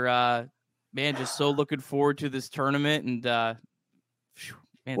of here? Man, just so looking forward to this tournament. And man,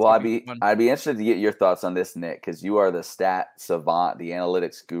 well, I'd be interested to get your thoughts on this, Nick, because you are the stat savant, the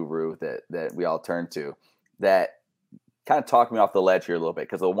analytics guru that we all turn to. That kind of talk me off the ledge here a little bit,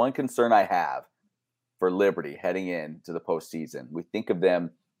 because the one concern I have for Liberty heading into the postseason, we think of them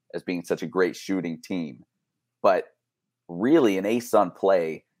as being such a great shooting team, but really in ASUN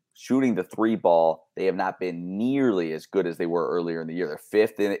play, shooting the three ball, they have not been nearly as good as they were earlier in the year. They're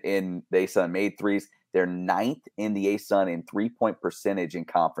fifth in the ASUN made threes. They're ninth in the ASUN in 3-point percentage in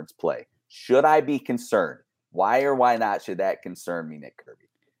conference play. Should I be concerned? Why or why not should that concern me, Nick Kirby?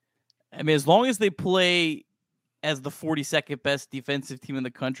 I mean, as long as they play as the 42nd best defensive team in the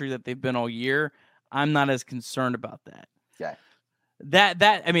country that they've been all year, I'm not as concerned about that. Okay.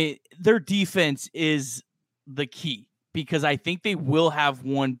 I mean, their defense is the key, because I think they will have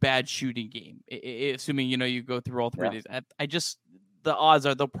one bad shooting game, assuming, you go through all three of these. The odds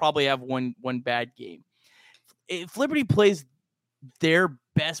are they'll probably have one bad game. If Liberty plays their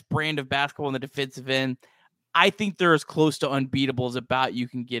best brand of basketball in the defensive end, I think they're as close to unbeatable as about you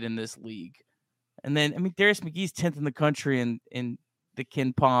can get in this league. And then, I mean, Darius McGee's 10th in the country in the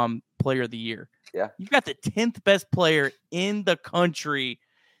Ken Pom Player of the Year. Yeah. You've got the 10th best player in the country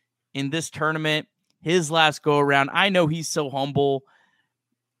in this tournament. His last go around. I know he's so humble.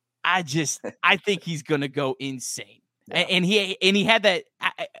 I think he's going to go insane. Yeah. And he had that.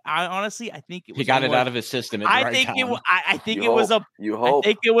 I honestly, I think it was, he got it out of his system. I think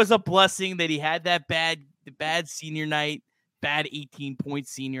it was a blessing that he had that bad senior night, bad 18-point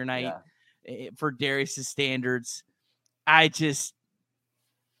senior night. Yeah. For Darius's standards. I think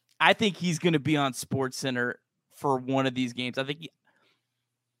he's going to be on SportsCenter for one of these games. I think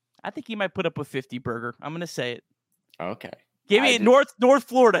he might put up a 50 burger. I'm going to say it. Okay. Give me North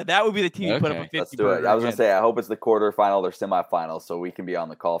Florida. That would be the team put up a 50 Let's do burger. It. I was going to say, I hope it's the quarterfinal or semifinal so we can be on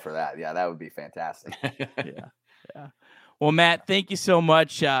the call for that. Yeah, that would be fantastic. Yeah. Well, Matt, thank you so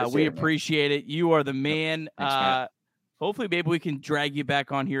much. We appreciate it. You are the man. Thanks, hopefully, maybe we can drag you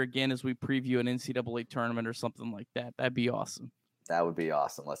back on here again as we preview an NCAA tournament or something like that. That'd be awesome. That would be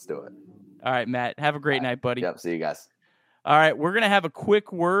awesome. Let's do it. All right, Matt. Have a great night, buddy. Yep. See you guys. All right. We're going to have a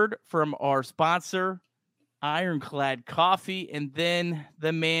quick word from our sponsor, Ironclad Coffee, and then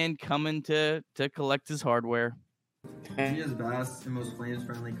the man coming to collect his hardware. India's best and most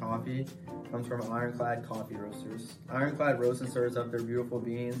Flames-friendly coffee comes from Ironclad Coffee Roasters. Ironclad roasts and serves up their beautiful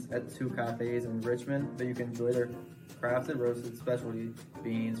beans at 2 cafes in Richmond, but you can enjoy their crafted roasted specialty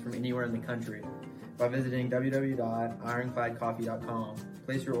beans from anywhere in the country by visiting www.ironcladcoffee.com.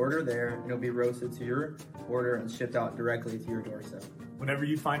 Place your order there, and it'll be roasted to your order and shipped out directly to your doorstep. Whenever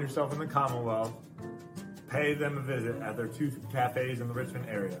you find yourself in the Commonwealth, pay them a visit at their 2 cafes in the Richmond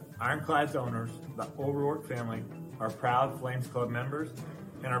area. Ironclad's owners, the O'Rourke family, are proud Flames Club members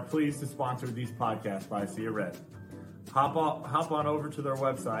and are pleased to sponsor these podcasts by Sea of Red. Hop on over to their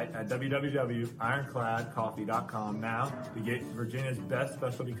website at www.ironcladcoffee.com now to get Virginia's best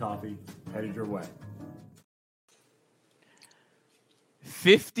specialty coffee headed your way.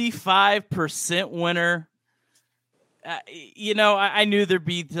 55% winner. I knew there'd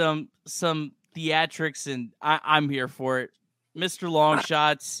be some theatrics, and I'm here for it. Mr.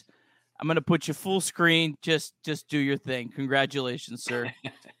 Longshots, I'm going to put you full screen. Just do your thing. Congratulations, sir.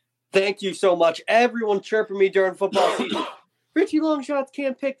 Thank you so much. Everyone chirping me during football season. Richie Longshots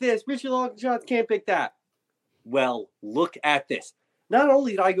can't pick this. Richie Longshots can't pick that. Well, look at this. Not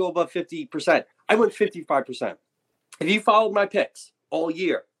only did I go above 50%, I went 55%. If you followed my picks all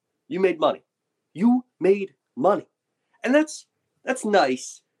year, you made money. You made money. And that's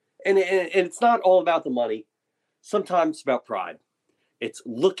nice. And it's not all about the money. Sometimes it's about pride. It's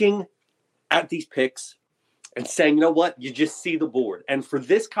looking at these picks and saying, you know what? You just see the board. And for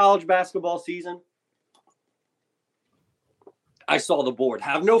this college basketball season, I saw the board.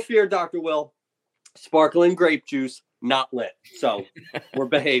 Have no fear, Dr. Will. Sparkling grape juice, not Lent. So we're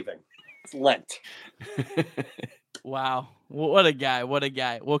behaving. It's Lent. Wow. What a guy. What a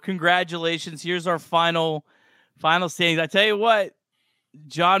guy. Well, congratulations. Here's our final standings. I tell you what,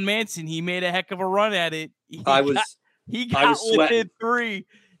 John Manson, he made a heck of a run at it. He got within 3.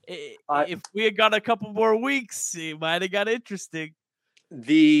 If we had got a couple more weeks, it might have got interesting.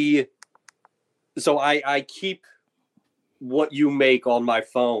 So I keep what you make on my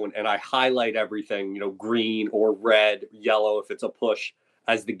phone and I highlight everything, green or red, yellow if it's a push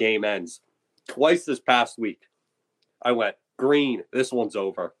as the game ends. Twice this past week, I went green. This one's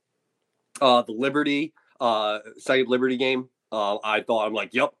over. The Liberty, second Liberty game. I'm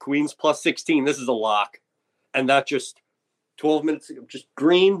like, yep, Queens plus 16. This is a lock. And that just 12 minutes, just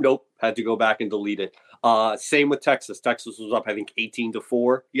green. Nope. Had to go back and delete it. Same with Texas. Texas was up, I think,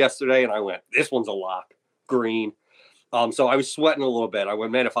 18-4 yesterday. And I went, this one's a lock. Green. So I was sweating a little bit. I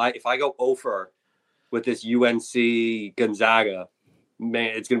went, man, if I go over with this UNC Gonzaga,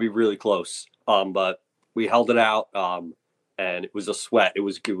 man, it's going to be really close. But we held it out. And it was a sweat. It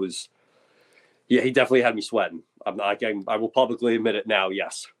was, yeah, he definitely had me sweating. I will publicly admit it now.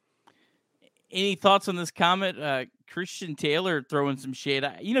 Yes. Any thoughts on this comment? Christian Taylor throwing some shade.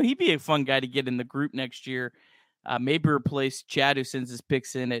 He'd be a fun guy to get in the group next year. Maybe replace Chad, who sends his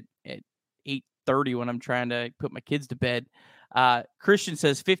picks in at 8:30 when I'm trying to put my kids to bed. Christian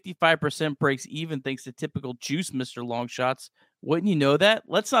says 55% breaks even thanks to typical juice, Mr. Longshots. Wouldn't you know that?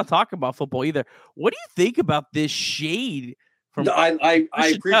 Let's not talk about football either. What do you think about this shade? I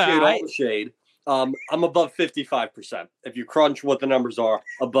appreciate all the shade. I'm above 55%. If you crunch what the numbers are,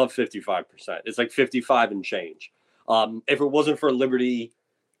 above 55%. It's like 55 and change. If it wasn't for Liberty,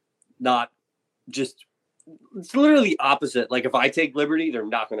 it's literally opposite. Like if I take Liberty, they're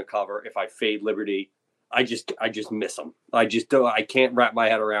not going to cover. If I fade Liberty, I just miss them. I can't wrap my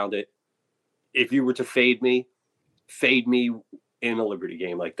head around it. If you were to fade me in a Liberty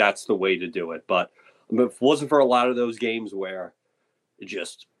game, like that's the way to do it. But if it wasn't for a lot of those games where it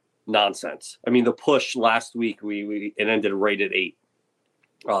just nonsense. I mean, the push last week, it ended right at 8.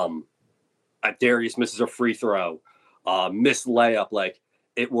 Darius misses a free throw, missed layup. Like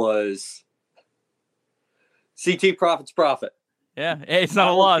it was CT profits profit. Yeah, it's not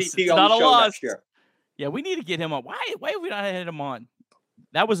a loss. It's not a loss. Yeah, we need to get him on. Why have we not had him on?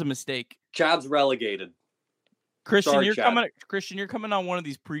 That was a mistake. Chad's relegated. Christian, Sorry, you're Chad. coming. Christian, you're coming on one of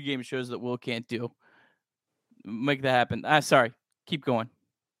these pregame shows that Will can't do. Make that happen. Sorry. Keep going.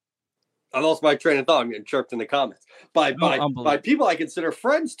 I lost my train of thought. I'm getting chirped in the comments by people I consider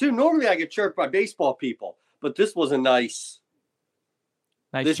friends too. Normally, I get chirped by baseball people, but this was a nice.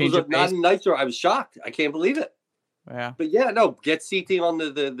 This was not a nicer. I was shocked. I can't believe it. Yeah. But yeah, no. Get CT on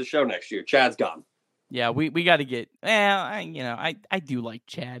the show next year. Chad's gone. Yeah, we got to get. I do like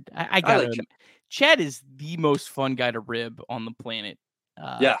Chad. I got like Chad is the most fun guy to rib on the planet.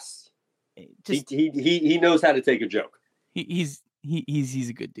 Yes. He knows how to take a joke. He's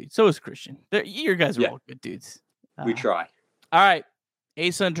a good dude. So is Christian. Your guys are all good dudes. We try. All right.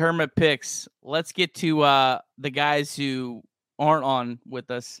 ASUN tournament picks. Let's get to the guys who aren't on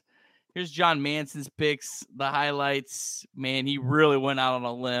with us. Here's John Manson's picks, the highlights. Man, he really went out on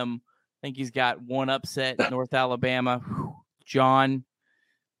a limb. I think he's got one upset, North Alabama. Whew. John,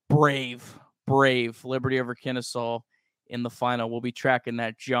 brave. Liberty over Kennesaw in the final. We'll be tracking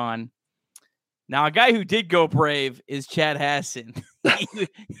that, John. Now, a guy who did go brave is Chad Hassan.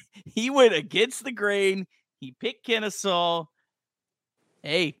 He went against the grain. He picked Kennesaw.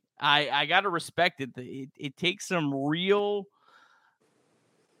 Hey, I got to respect it. It takes some real,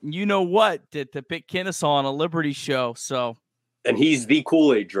 you know what, to pick Kennesaw on a Liberty show. So, and he's the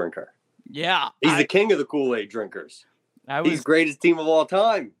Kool-Aid drinker. Yeah, he's the king of the Kool-Aid drinkers. He's greatest team of all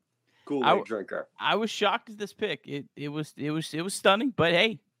time. Kool-Aid drinker. I was shocked at this pick. It was stunning. But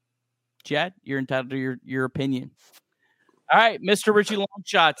hey, Chad, you're entitled to your opinion. All right, Mr. Richie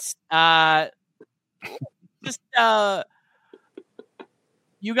Longshots.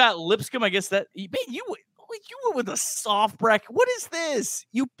 You got Lipscomb. I guess that you went with a soft bracket. What is this?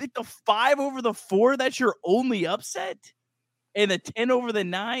 You picked the 5 over the 4. That's your only upset, and the 10 over the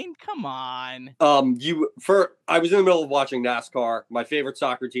 9. Come on. I was in the middle of watching NASCAR. My favorite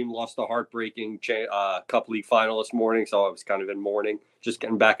soccer team lost a heartbreaking Cup League final this morning, so I was kind of in mourning, just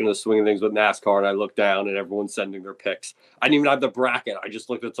getting back into the swing of things with NASCAR. And I looked down, and everyone's sending their picks. I didn't even have the bracket. I just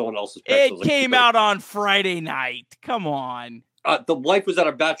looked at someone else's picks. It came out on Friday night. Come on. The wife was at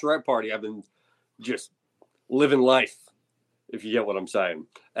a bachelorette party. I've been just living life, if you get what I'm saying.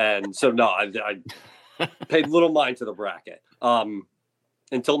 And so, no, I paid little mind to the bracket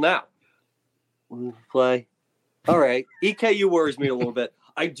until now. Play. All right. EKU worries me a little bit.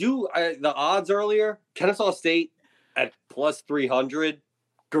 The odds earlier, Kennesaw State at plus 300,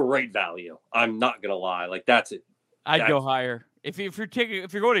 great value. I'm not going to lie. Like, that's it. I'd go higher. If you're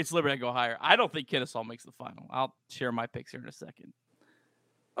going against Liberty, I'd go higher. I don't think Kennesaw makes the final. I'll share my picks here in a second.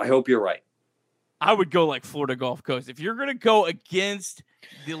 I hope you're right. I would go like Florida Gulf Coast. If you're going to go against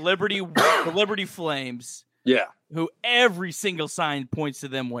the Liberty Flames, yeah, who every single sign points to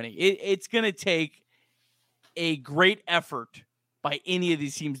them winning, it's going to take a great effort by any of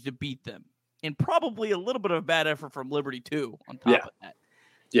these teams to beat them, and probably a little bit of a bad effort from Liberty too. On top of that,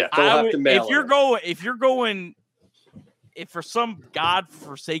 yeah, they'll have to mail if for some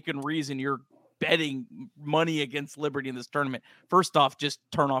godforsaken reason you're betting money against Liberty in this tournament, first off, just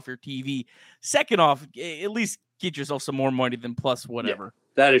turn off your TV. Second off, at least get yourself some more money than plus whatever.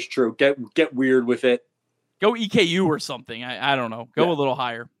 Yeah, that is true. Get weird with it. Go EKU or something. I don't know. Go a little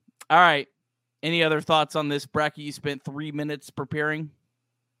higher. All right. Any other thoughts on this bracket? You spent 3 minutes preparing.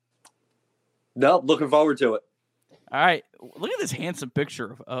 No, looking forward to it. All right. Look at this handsome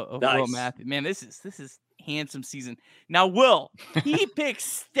picture of nice. Will Matthews. Man, this is handsome season. Now, Will, he picked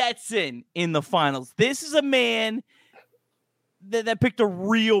Stetson in the finals. This is a man that picked a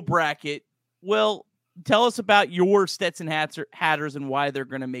real bracket. Will, tell us about your Stetson Hatters and why they're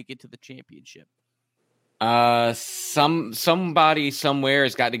going to make it to the championship. Somebody somewhere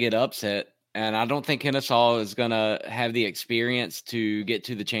has got to get upset, and I don't think Kennesaw is going to have the experience to get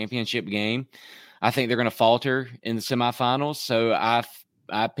to the championship game. I think they're going to falter in the semifinals. So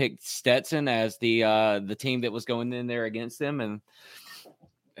I picked Stetson as the team that was going in there against them, and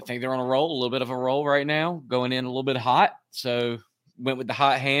I think they're on a little bit of a roll right now, going in a little bit hot. So went with the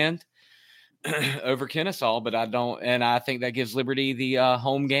hot hand over Kennesaw, but I think that gives Liberty the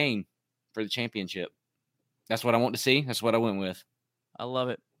home game for the championship. That's what I want to see. That's what I went with. I love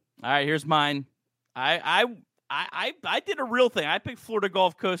it. All right, here's mine. I did a real thing. I picked Florida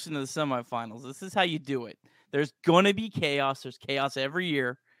Gulf Coast into the semifinals. This is how you do it. There's going to be chaos. There's chaos every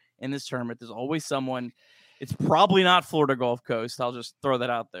year in this tournament. There's always someone. It's probably not Florida Gulf Coast. I'll just throw that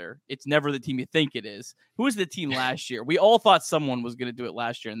out there. It's never the team you think it is. Who was the team last year? We all thought someone was going to do it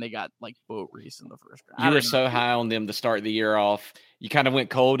last year, and they got like boat race in the first round. You were so high on them to start the year off. You kind of went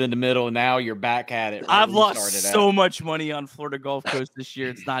cold in the middle, and now you're back at it. I've lost so much money on Florida Gulf Coast this year.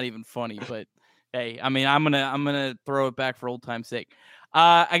 It's not even funny, but hey, I mean, I'm gonna throw it back for old time's sake.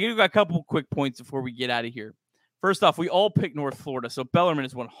 I give you a couple quick points before we get out of here. First off, we all picked North Florida, so Bellarmine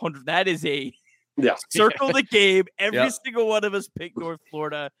is 100. That is a circle the game. Every single one of us picked North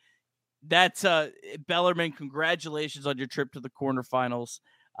Florida. That's Bellarmine. Congratulations on your trip to the quarterfinals.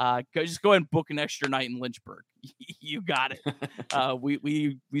 Just go ahead and book an extra night in Lynchburg. You got it.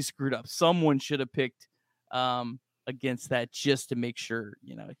 We screwed up. Someone should have picked against that just to make sure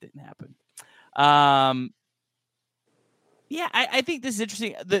it didn't happen. I think this is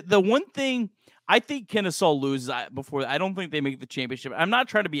interesting. The one thing I think Kennesaw loses before. I don't think they make the championship. I'm not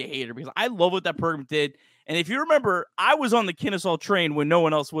trying to be a hater because I love what that program did. And if you remember, I was on the Kennesaw train when no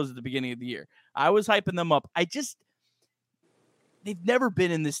one else was at the beginning of the year. I was hyping them up. They've never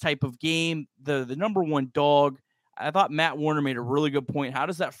been in this type of game. The number one dog. I thought Matt Warner made a really good point. How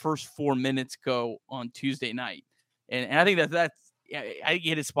does that first 4 minutes go on Tuesday night? And I think I think he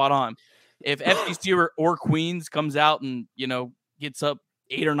hit it spot on. If FGC or Queens comes out and gets up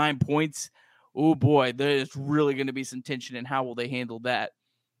 8 or 9 points, oh boy, there's really going to be some tension in how will they handle that.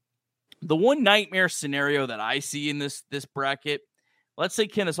 The one nightmare scenario that I see in this bracket, let's say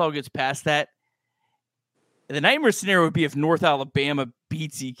Kennesaw gets past that The nightmare scenario would be if North Alabama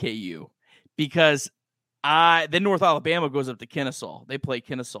beats EKU, because then North Alabama goes up to Kennesaw. They play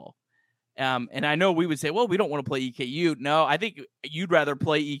Kennesaw. And I know we would say, well, we don't want to play EKU. No, I think you'd rather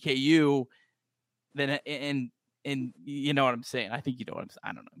play EKU than and you know what I'm saying. I think you know what I'm saying.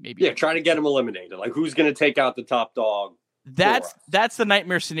 I don't know. Maybe trying to get them eliminated. Like, who's going to take out the top dog? That's the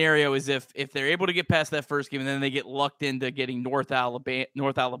nightmare scenario, is if they're able to get past that first game and then they get lucked into getting North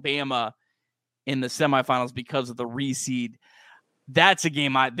Alabama in the semifinals because of the reseed. That's a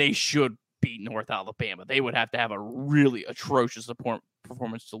game they should beat North Alabama. They would have to have a really atrocious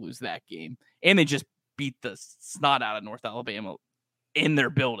performance to lose that game. And they just beat the snot out of North Alabama in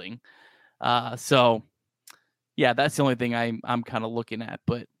their building. So yeah, that's the only thing I'm kind of looking at.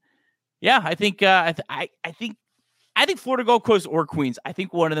 But yeah, I think I think Florida Gulf Coast or Queens. I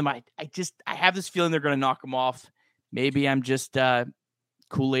think one of them. I have this feeling they're going to knock them off. Maybe I'm just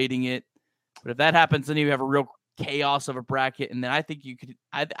Kool-Aiding it. But if that happens, then you have a real chaos of a bracket, and then I think you could.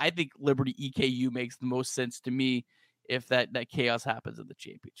 I think Liberty EKU makes the most sense to me if that chaos happens in the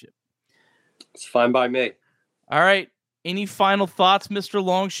championship. It's fine by me. All right. Any final thoughts, Mr.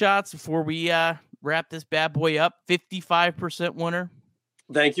 Longshots, before we wrap this bad boy up? 55% winner.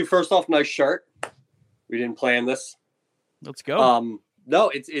 Thank you. First off, nice shirt. We didn't plan this. Let's go.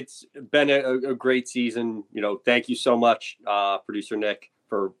 No, it's been a great season. Thank you so much, producer Nick,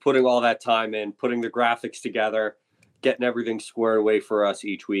 for putting all that time in, putting the graphics together, getting everything squared away for us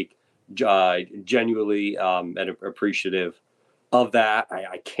each week. Genuinely and appreciative of that.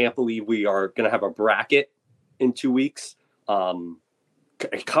 I can't believe we are going to have a bracket in 2 weeks.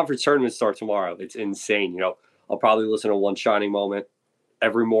 Conference tournaments start tomorrow. It's insane. I'll probably listen to One Shining Moment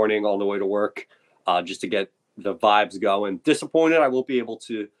every morning on the way to work, just to get the vibes going. Disappointed I won't be able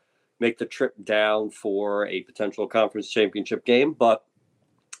to make the trip down for a potential conference championship game, but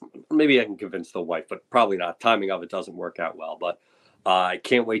maybe I can convince the wife, but probably not. Timing of it doesn't work out well, but I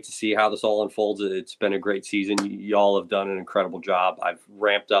can't wait to see how this all unfolds. It's been a great season. Y'all have done an incredible job. I've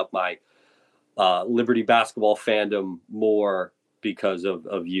ramped up my Liberty basketball fandom more because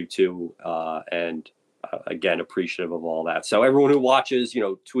of you two, and again, appreciative of all that. So everyone who watches,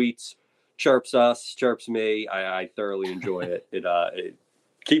 tweets, chirps us, chirps me. I thoroughly enjoy it. It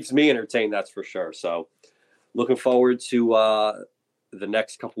keeps me entertained, that's for sure. So looking forward to the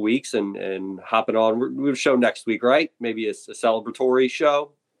next couple weeks and hopping on. We have a show next week, right? Maybe a celebratory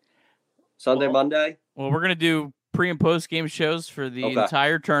show Sunday, Monday. Well, we're going to do pre and post game shows for the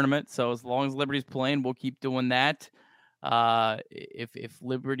entire tournament. So as long as Liberty's playing, we'll keep doing that. If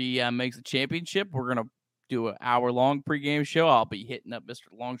Liberty makes the championship, we're going to do an hour-long pregame show. I'll be hitting up Mr.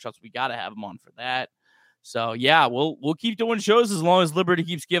 Longshots. We got to have him on for that. So yeah, we'll keep doing shows as long as Liberty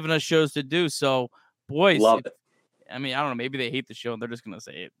keeps giving us shows to do. So boys, love it. I mean, I don't know. Maybe they hate the show and they're just going to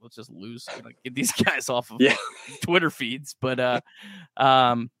say, hey, let's just lose. Get these guys off of Twitter feeds. But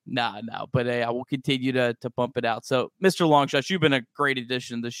no. But I will continue to pump it out. So, Mr. Longshots, you've been a great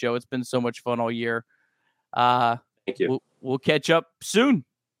addition to the show. It's been so much fun all year. Thank you. We'll catch up soon.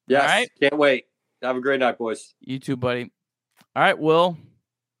 Yes. All right. Can't wait. Have a great night, boys. You too, buddy. All right, Will.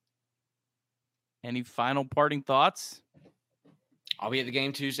 Any final parting thoughts? I'll be at the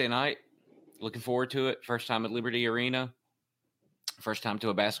game Tuesday night. Looking forward to it. First time at Liberty Arena. First time to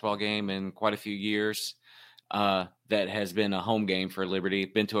a basketball game in quite a few years. That has been a home game for Liberty.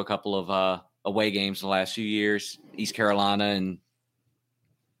 Been to a couple of away games the last few years. East Carolina and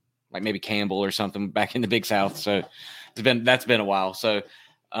like maybe Campbell or something back in the Big South. So that's been a while. So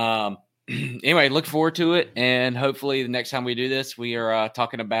anyway, look forward to it. And hopefully the next time we do this, we are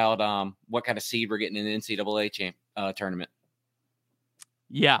talking about what kind of seed we're getting in the NCAA tournament.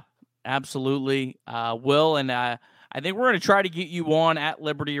 Yeah. Absolutely. Will, and I think we're going to try to get you on at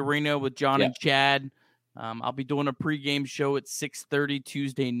Liberty Arena with John and Chad. I'll be doing a pregame show at 6:30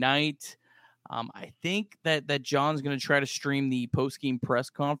 Tuesday night. I think that John's going to try to stream the postgame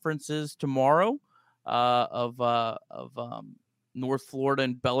press conferences tomorrow of North Florida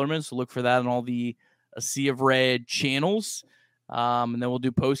and Bellarmine. So look for that on all the A Sea of Red channels. And then we'll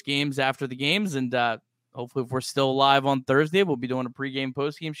do post games after the games. And hopefully, if we're still alive on Thursday, we'll be doing a pregame,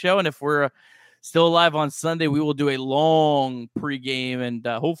 postgame show. And if we're still alive on Sunday, we will do a long pregame and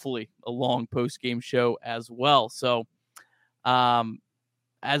hopefully a long postgame show as well. So,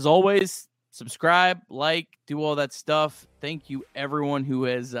 as always, subscribe, like, do all that stuff. Thank you, everyone who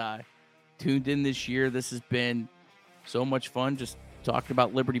has tuned in this year. This has been so much fun just talking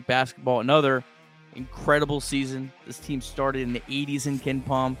about Liberty basketball. Another incredible season. This team started in the 80s in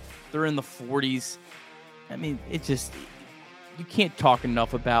KenPom. They're in the 40s. I mean, it just, you can't talk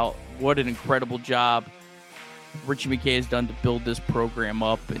enough about what an incredible job Richie McKay has done to build this program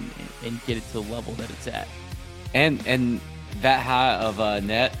up and get it to the level that it's at. and that high of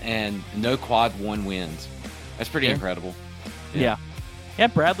net and no quad 1 wins. That's pretty incredible. Yeah.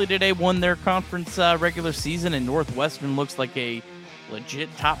 Bradley today won their conference regular season, and Northwestern looks like a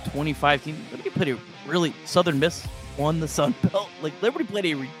legit top 25 team. Liberty played a really Southern Miss won the Sun Belt. Like Liberty played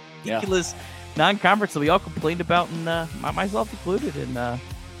a ridiculous non-conference that we all complained about, and myself included in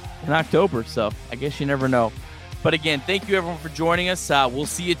October. So I guess you never know. But again, thank you everyone for joining us. We'll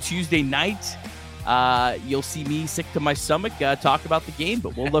see you Tuesday night. You'll see me sick to my stomach talk about the game,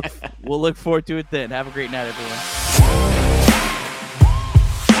 but we'll look forward to it then. Have a great night, everyone.